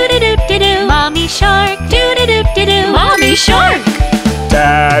Shark, doo-doo-doo-doo-doo. Mommy Shark, doo-doo-doo-doo-doo. Mommy Shark.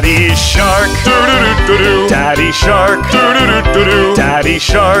 Daddy Shark, doo-doo-doo-doo-doo. Daddy Shark, doo-doo-doo-doo-doo. Daddy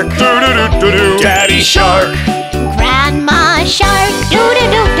Shark, doo-doo-doo-doo-doo. Daddy Shark. Grandma Shark,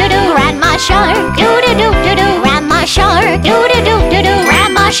 doo-doo-doo-doo-doo. Grandma Shark, doo-doo-doo-doo-doo. Grandma Shark, doo-doo-doo-doo-doo.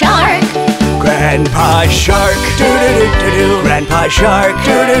 Grandma Shark. Grandpa Shark, doo-doo-doo-doo-doo. Grandpa Shark,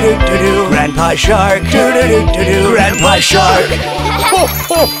 doo-doo-doo-doo-doo. Grandpa Shark, doo-doo-doo-doo-doo. Grandpa Shark. Ho,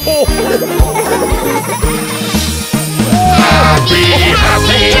 ho, ho. Happy,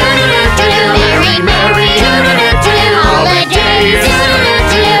 happy, merry, merry, holidays,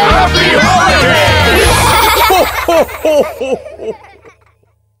 happy holidays! Ho, ho, ho, ho, ho.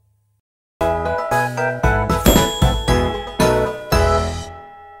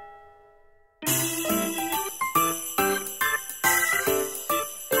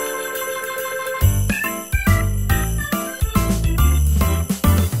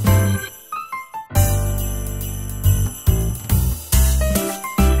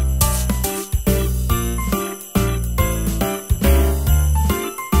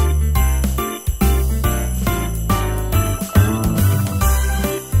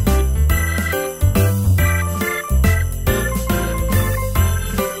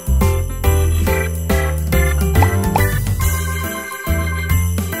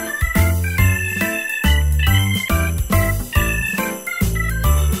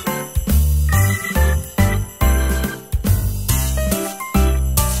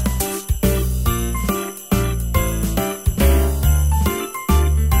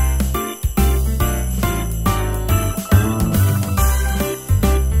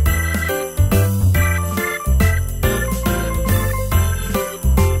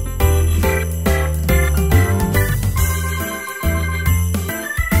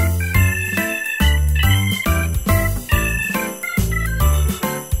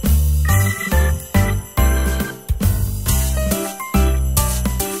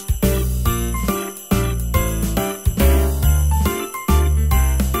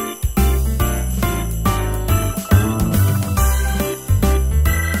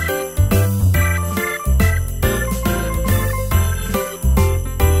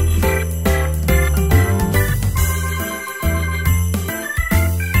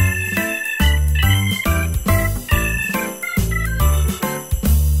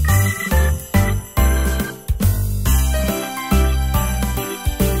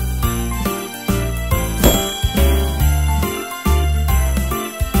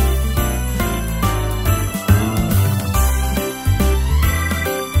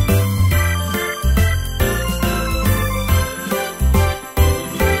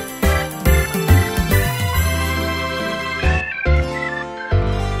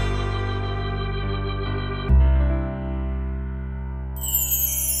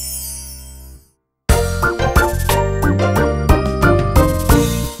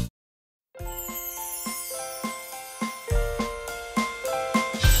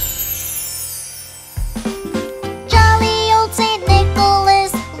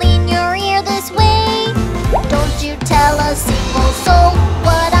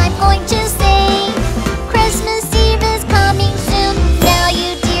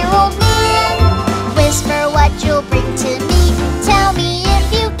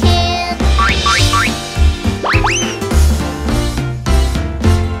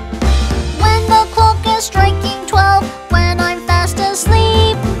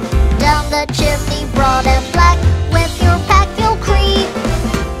 the chimney broad and black. With your pack you'll creep.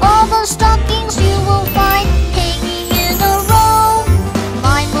 All the stockings you will find hanging in a row.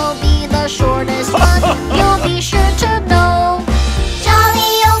 Mine will be the shortest one, you'll be sure to know.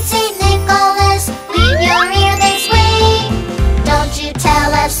 Jolly old St. Nicholas, leave your ear this way. Don't you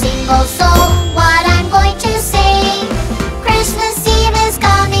tell a single soul what I'm going to say. Christmas Eve is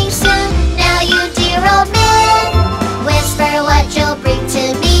coming soon, now you dear old man. Whisper what you'll bring to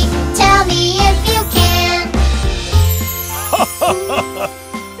me, tell me if you can.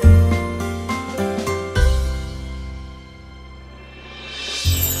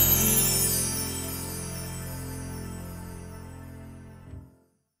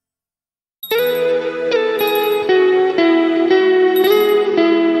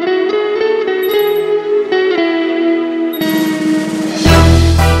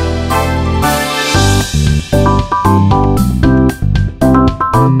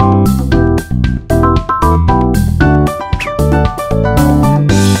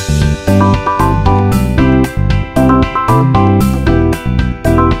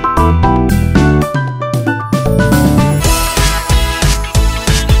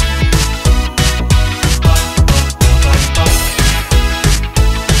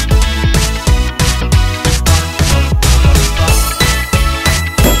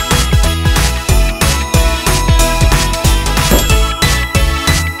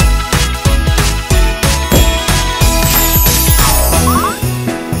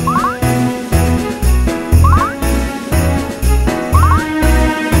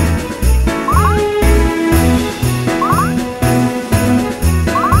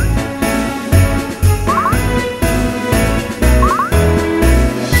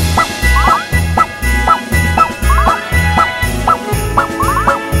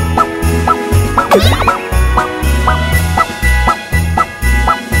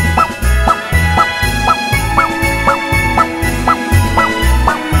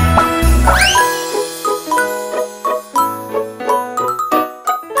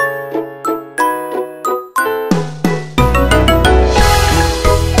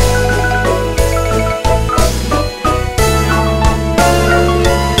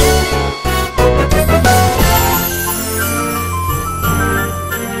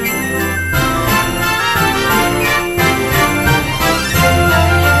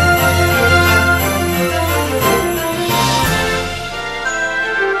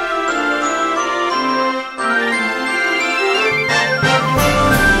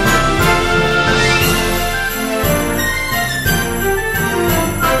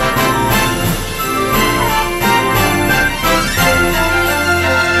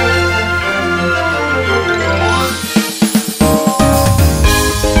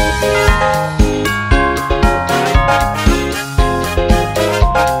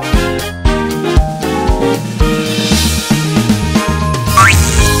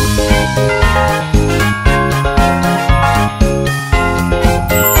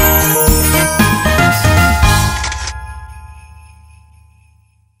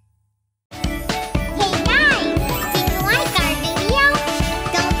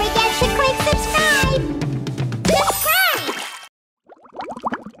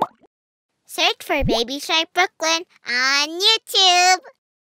 Search for Baby Shark Brooklyn on YouTube.